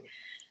this week.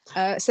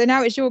 So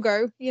now it's your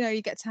go.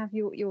 You get to have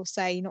your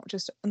say, not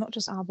just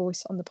our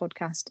voice on the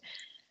podcast.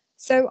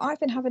 So I've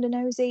been having a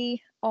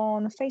nosy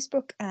on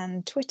Facebook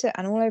and Twitter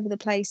and all over the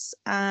place,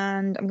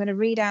 and I'm going to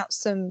read out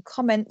some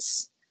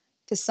comments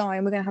to Si,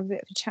 and we're going to have a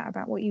bit of a chat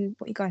about what you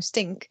guys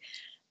think.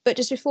 But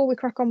just before we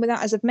crack on with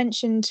that, as I've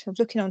mentioned, I'm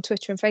looking on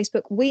Twitter and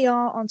Facebook. We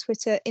are on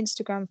Twitter,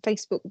 Instagram,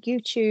 Facebook,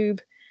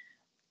 YouTube,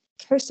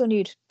 Coastal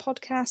News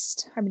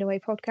Podcast, Home and Away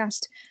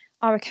Podcast.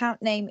 Our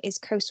account name is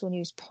Coastal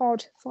News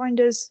Pod.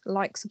 Find us,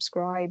 like,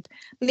 subscribe,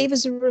 leave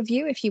us a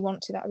review if you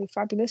want to. That would be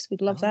fabulous.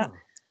 We'd love that.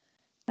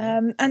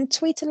 And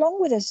tweet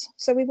along with us.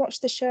 So we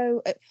watch the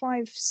show at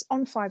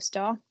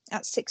 5-star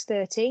at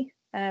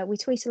 6:30. We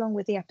tweet along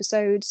with the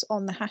episodes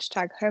on the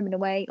hashtag Home and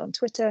Away on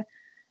Twitter.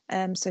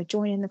 So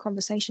join in the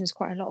conversation. There's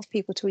quite a lot of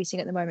people tweeting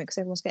at the moment because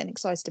everyone's getting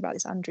excited about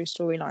this Andrew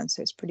storyline.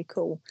 So it's pretty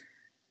cool.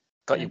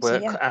 Got your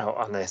work cut out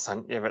on this,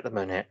 haven't you, at the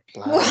minute?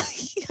 Well,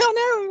 I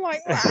know. I'm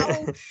like,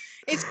 wow,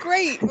 it's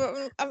great.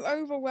 But I'm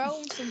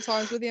overwhelmed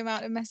sometimes with the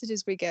amount of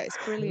messages we get. It's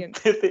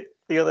brilliant.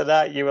 The other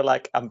night, you were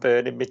like, "I'm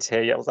burning my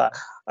tea." I was like,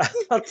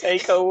 "I'll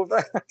take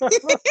over." We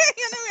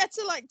had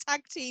to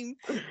tag team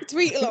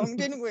tweet along,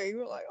 didn't we? We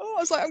were like, "Oh," I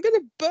was like, "I'm going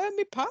to burn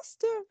my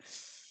pasta."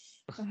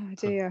 Oh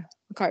dear,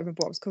 I can't remember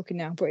what I was cooking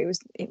now, but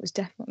it was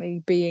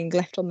definitely being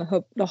left on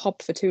the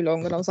hob for too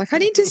long, and I was like, I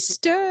need to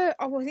stir.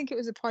 Oh, I think it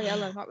was a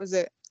paella. That was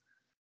it.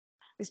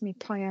 It's me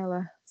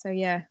paella. So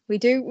yeah, we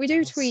do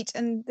tweet,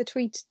 and the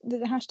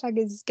hashtag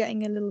is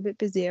getting a little bit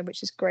busier,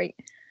 which is great.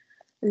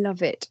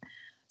 Love it.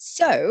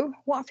 So,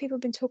 what have people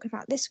been talking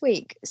about this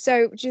week?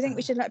 So, do you think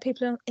we should let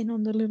people in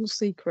on the little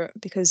secret?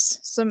 Because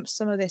some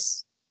of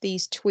these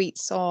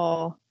tweets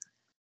are.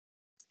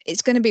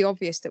 It's going to be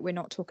obvious that we're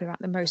not talking about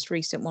the most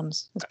recent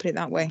ones. Let's put it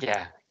that way.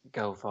 Yeah,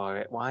 go for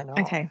it. Why not?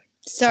 Okay.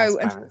 So,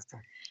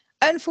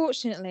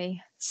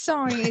 unfortunately,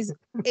 Si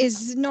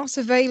is not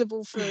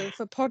available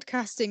for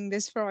podcasting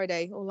this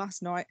Friday or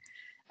last night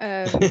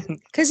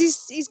because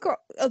he's got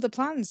other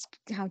plans.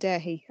 How dare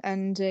he?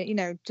 And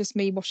just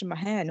me washing my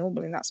hair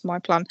normally. That's my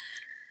plan.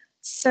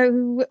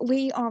 So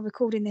we are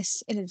recording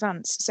this in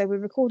advance. So we're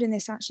recording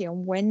this actually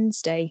on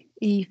Wednesday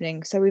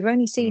evening. So we've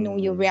only seen all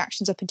your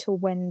reactions up until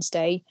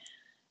Wednesday.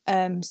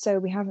 So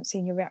we haven't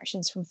seen your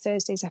reactions from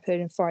Thursday's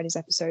episode and Friday's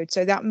episode.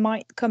 So that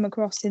might come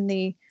across in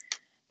the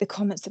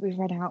comments that we've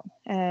read out.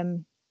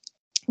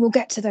 We'll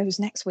get to those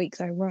next week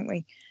though, won't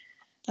we?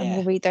 And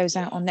we'll read those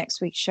out on next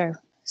week's show.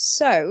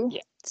 So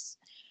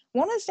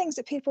one of the things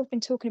that people have been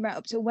talking about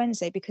up till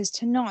Wednesday, because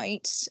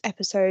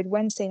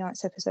Wednesday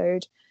night's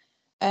episode,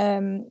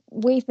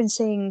 we've been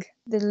seeing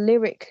the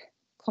lyric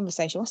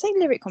conversation. I'll say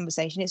lyric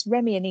conversation. It's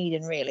Remy and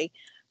Eden really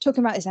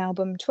talking about this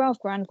album, 12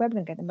 grand, where we're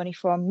going to get the money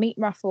from, meat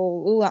raffle,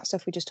 all that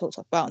stuff we just talked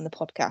about on the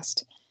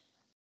podcast.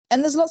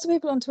 And there's lots of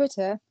people on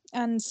Twitter,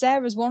 and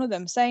Sarah's one of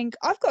them, saying,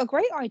 I've got a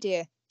great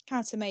idea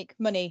how to make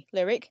money,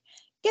 lyric.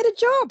 Get a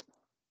job.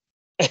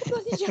 Get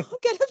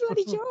a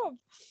bloody job.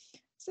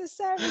 So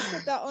Sarah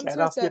said that on Twitter.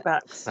 Get off your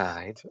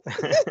backside.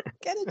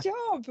 Get a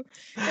job.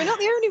 We're not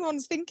the only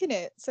ones thinking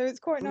it. So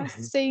it's quite nice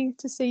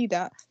to see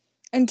that.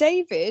 And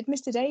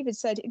Mr. David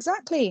said,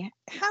 exactly,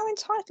 how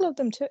entitled of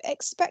them to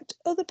expect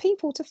other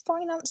people to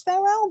finance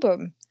their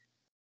album.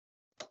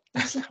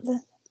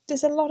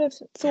 There's a lot of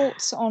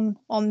thoughts on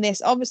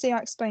this. Obviously, I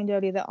explained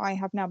earlier that I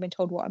have now been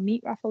told what a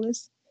meat raffle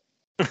is.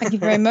 Thank you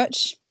very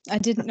much. I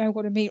didn't know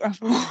what a meat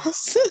raffle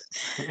was.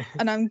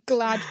 And I'm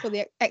glad for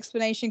the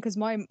explanation because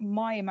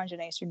my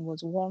imagination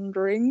was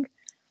wandering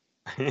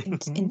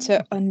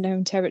into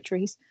unknown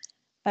territories.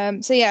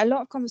 So yeah, a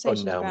lot of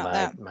conversation about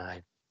that.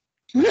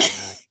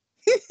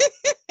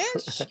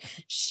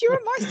 You're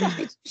on my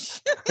side.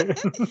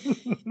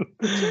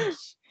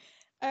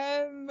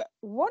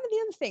 One of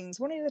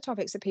the other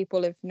topics that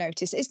people have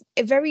noticed is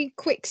a very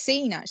quick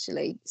scene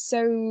actually.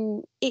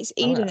 So it's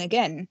Eden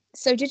again.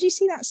 So did you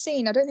see that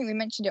scene? I don't think we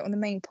mentioned it on the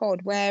main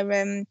pod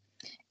where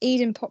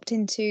Eden popped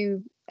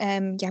into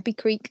Yabby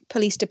Creek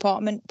Police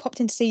Department, popped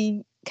in to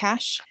see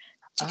Cash,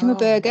 took him a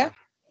burger,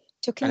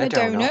 took him a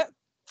donut,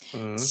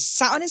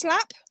 sat on his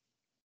lap.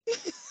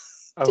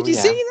 Did you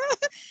see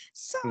that?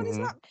 Sat on his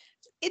lap.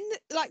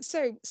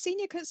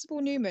 Senior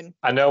Constable Newman.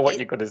 I know what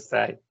you're going to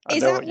say.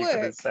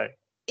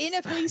 In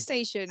a police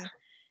station.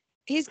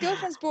 His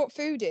girlfriend's brought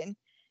food in.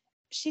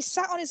 She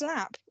sat on his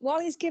lap while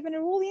he's given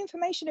her all the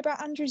information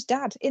about Andrew's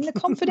dad in the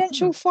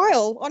confidential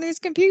file on his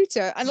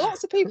computer. And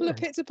lots of people have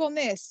picked up on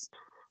this.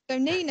 So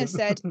Nina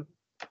said,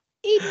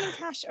 Eden and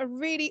Cash are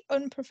really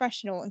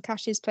unprofessional in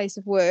Cash's place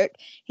of work.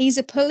 He's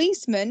a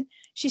policeman.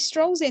 She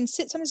strolls in,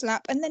 sits on his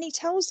lap, and then he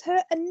tells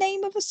her a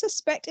name of a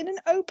suspect in an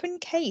open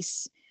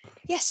case.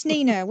 Yes,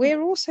 Nina,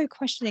 we're also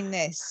questioning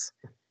this.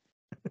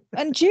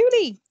 And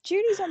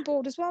Julie's on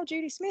board as well.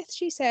 Julie Smith,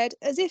 she said,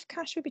 as if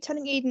Cash would be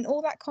telling Eden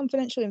all that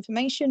confidential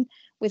information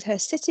with her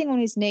sitting on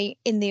his knee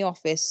in the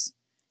office.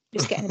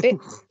 Just getting a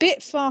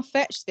bit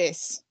far-fetched,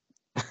 this.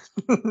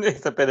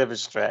 It's a bit of a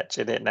stretch,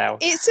 isn't it, now?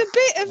 It's a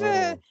bit of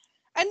a...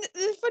 And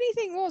the funny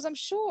thing was, I'm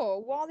sure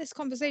while this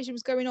conversation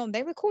was going on,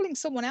 they were calling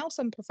someone else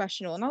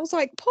unprofessional, and I was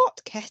like, "Pot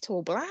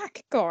kettle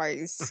black,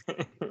 guys."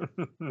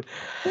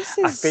 This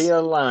I is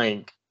feel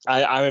like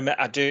I remember.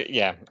 I do.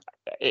 Yeah,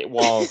 it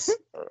was.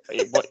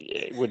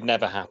 It would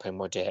never happen,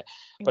 would it?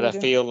 But I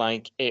feel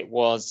like it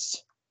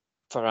was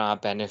for our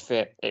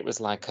benefit. It was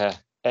like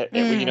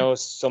you know,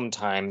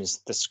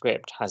 sometimes the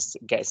script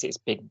gets its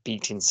big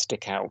beating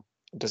stick out,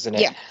 doesn't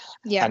it?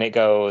 Yeah. And it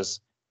goes,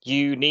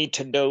 "You need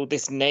to know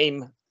this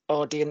name,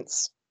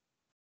 audience."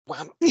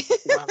 Wham,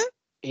 wham.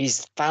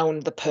 He's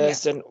found the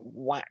person.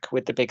 Whack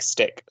with the big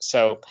stick.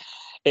 So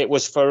it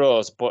was for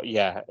us, but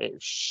yeah,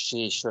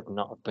 she should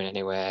not have been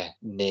anywhere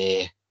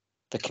near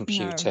the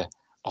computer.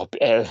 No.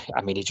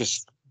 I mean, he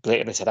just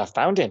blatantly said, "I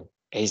found him.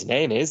 His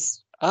name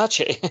is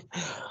Archie."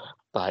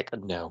 Like,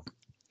 no.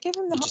 Give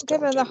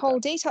her the whole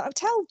detail.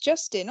 Tell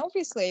Justin,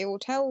 obviously, or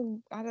tell,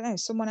 I don't know,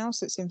 someone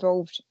else that's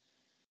involved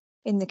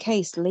in the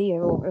case,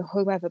 Leah or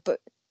whoever. But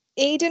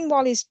Eden,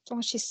 while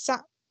she's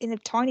sat in a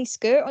tiny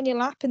skirt on your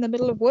lap in the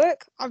middle of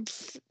work,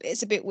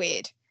 it's a bit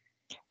weird.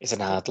 It's an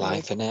hard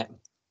life, isn't it?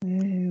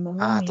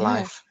 Hard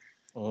life.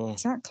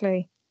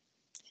 Exactly.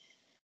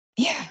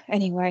 Yeah.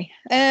 Anyway,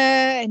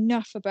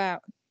 enough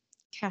about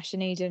Cash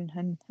and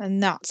Eden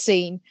and that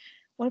scene.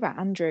 What about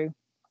Andrew?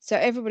 So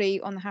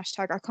everybody on the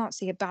hashtag, I can't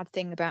see a bad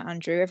thing about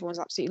Andrew. Everyone's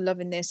absolutely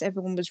loving this.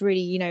 Everyone was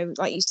really, you know,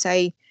 like you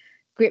say,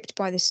 gripped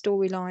by the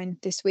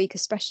storyline this week,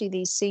 especially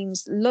these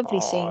scenes, lovely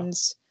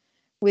scenes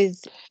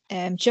with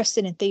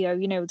Justin and Theo.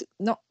 You know,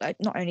 not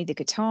only the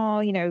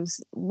guitar, you know,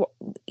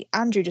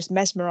 Andrew just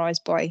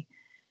mesmerized by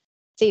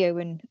Theo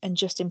and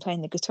Justin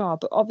playing the guitar,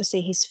 but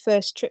obviously his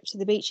first trip to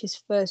the beach, his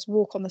first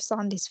walk on the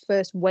sand, his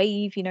first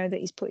wave, you know,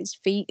 that he's put his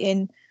feet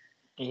in.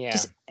 Yeah.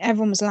 Just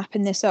everyone was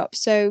lapping this up.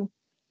 So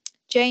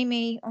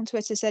Jamie on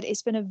Twitter said,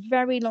 "It's been a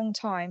very long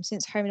time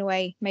since Home and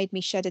Away made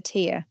me shed a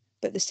tear,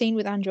 but the scene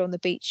with Andrew on the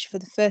beach for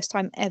the first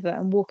time ever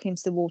and walking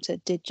into the water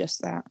did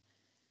just that."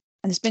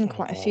 And there's been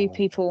quite a few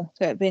people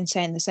that have been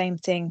saying the same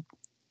thing.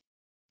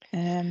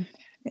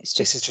 It's just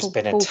this has just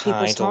been a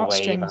tidal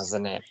wave,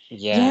 hasn't it?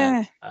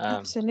 Yeah,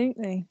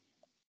 absolutely.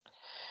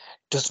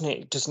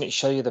 Doesn't it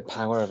show you the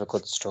power of a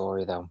good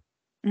story, though?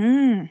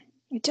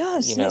 It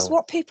does. You know, it's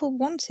what people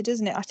wanted,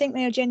 isn't it? I think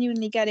they are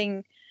genuinely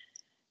getting,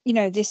 you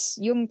know, this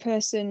young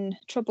person,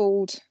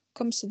 troubled,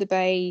 comes to the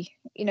bay,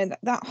 you know,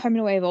 that Home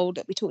and Away of old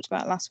that we talked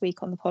about last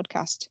week on the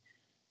podcast.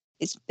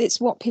 It's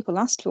what people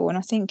asked for, and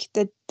I think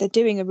they're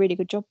doing a really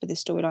good job with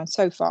this storyline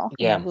so far.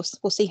 Yeah, you know,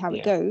 we'll see how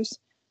it goes.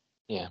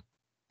 Yeah,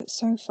 but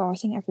so far, I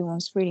think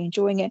everyone's really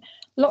enjoying it.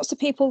 Lots of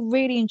people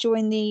really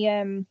enjoying the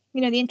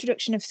you know, the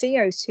introduction of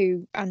Theo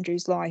to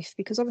Andrew's life,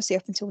 because obviously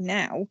up until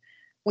now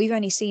we've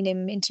only seen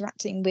him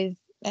interacting with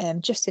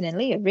Justin and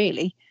Leah,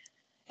 really,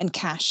 and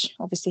Cash,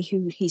 obviously,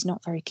 who he's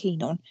not very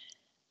keen on.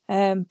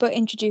 But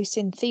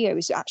introducing Theo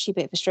is actually a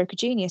bit of a stroke of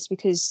genius,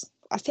 because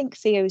I think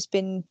Theo's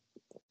been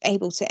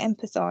able to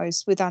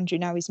empathise with Andrew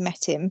now he's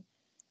met him.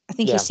 I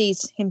think he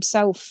sees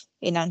himself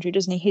in Andrew,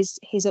 doesn't he?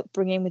 His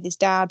upbringing with his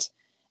dad,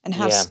 and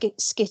how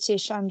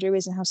skittish Andrew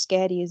is and how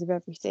scared he is of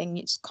everything.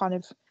 It's kind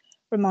of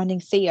reminding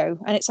Theo,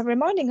 and it's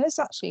reminding us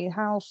actually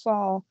how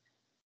far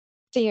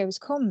Theo's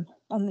come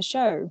on the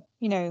show.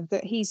 You know,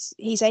 that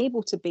he's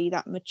able to be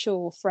that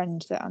mature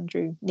friend that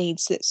Andrew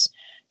needs, that's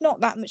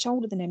not that much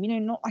older than him, you know,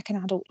 not like an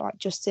adult like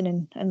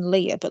Justin and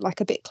Leah, but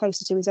like a bit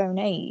closer to his own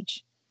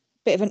age.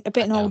 A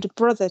bit an older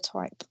brother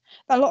type.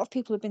 A lot of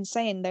people have been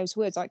saying those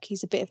words, like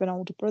he's a bit of an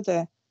older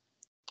brother.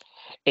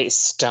 It's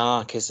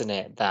stark, isn't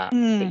it, that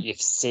you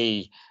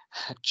see,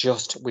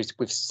 just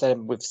we've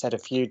said a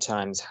few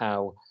times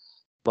how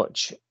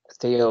much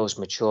Theo's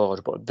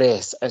matured, but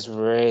this has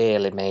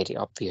really made it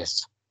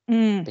obvious,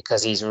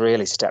 because he's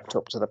really stepped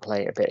up to the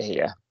plate a bit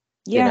here,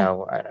 you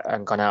know,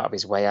 and gone out of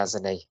his way,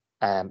 hasn't he?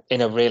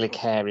 In a really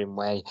caring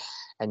way.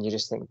 And you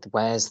just think,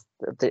 where's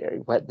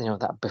you know,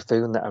 that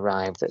buffoon that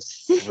arrived that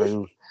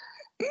threw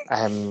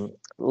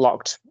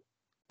locked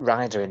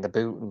Ryder in the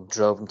boot and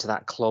drove him to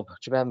that club? Do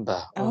you remember?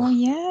 Oh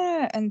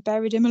yeah, and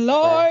buried him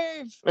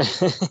alive.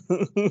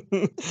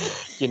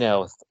 You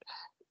know,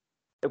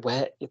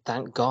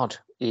 thank God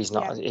he's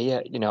not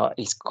here. You know,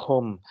 he's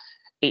come.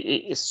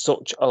 It's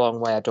such a long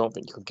way. I don't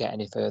think you could get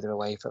any further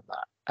away from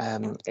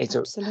that. He's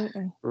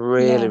absolutely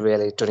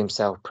really done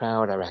himself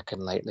proud, I reckon,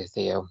 lately,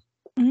 Theo.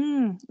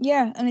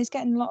 Yeah, and he's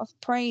getting a lot of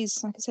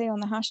praise, like I say, on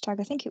the hashtag.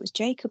 I think it was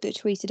Jacob that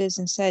tweeted us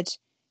and said,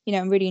 you know,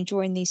 I'm really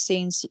enjoying these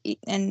scenes,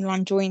 and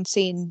I'm enjoying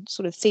seeing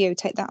sort of Theo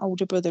take that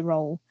older brother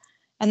role.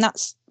 And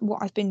that's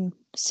what I've been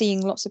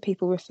seeing lots of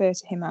people refer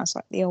to him as,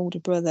 like the older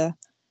brother.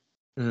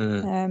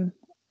 So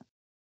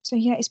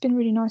yeah, it's been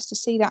really nice to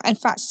see that. In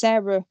fact,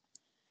 Sarah,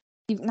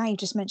 now you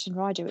just mentioned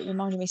Ryder, it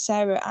reminded me,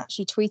 Sarah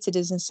actually tweeted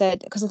us and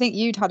said, because I think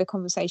you'd had a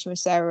conversation with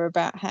Sarah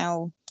about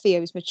how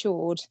Theo's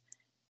matured,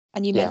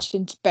 and you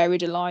mentioned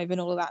buried alive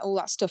and all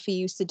that stuff he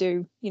used to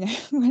do, you know,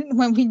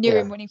 when we knew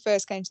him when he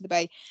first came to the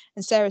bay.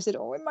 And Sarah said,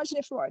 "Oh, imagine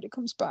if Ryder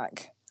comes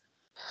back."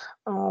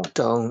 Oh,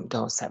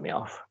 don't set me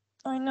off.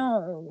 I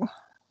know.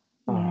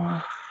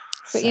 Oh,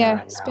 But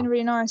yeah, it's been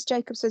really nice.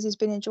 Jacob says he's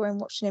been enjoying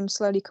watching him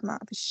slowly come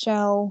out of his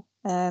shell.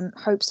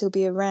 Hopes he'll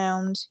be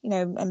around,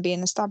 and be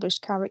an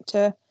established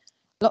character.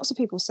 Lots of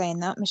people saying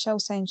that.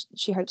 Michelle's saying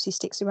she hopes he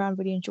sticks around,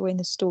 really enjoying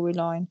the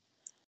storyline.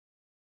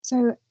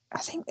 So I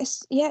think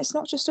it's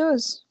not just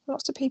us.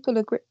 Lots of people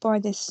are gripped by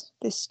this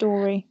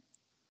story.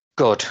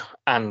 Good,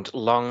 and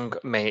long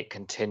may it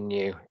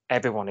continue.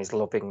 Everyone is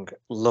loving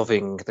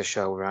the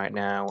show right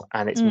now,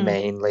 and it's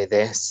mainly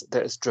this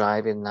that's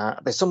driving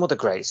that. There's some other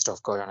great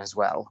stuff going on as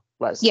well.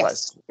 But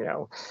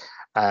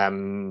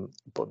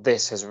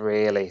this has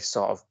really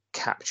sort of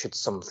captured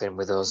something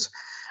with us,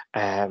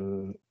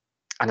 and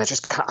I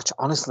just can't,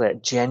 honestly,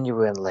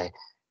 genuinely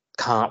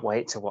can't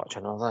wait to watch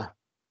another.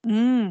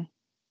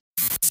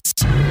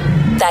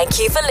 Thank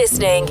you for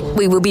listening.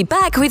 We will be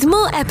back with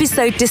more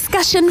episode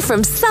discussion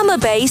from Summer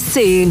Bay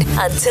soon.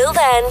 Until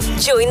then,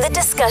 join the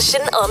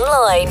discussion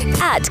online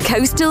at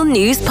Coastal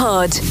News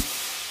Pod.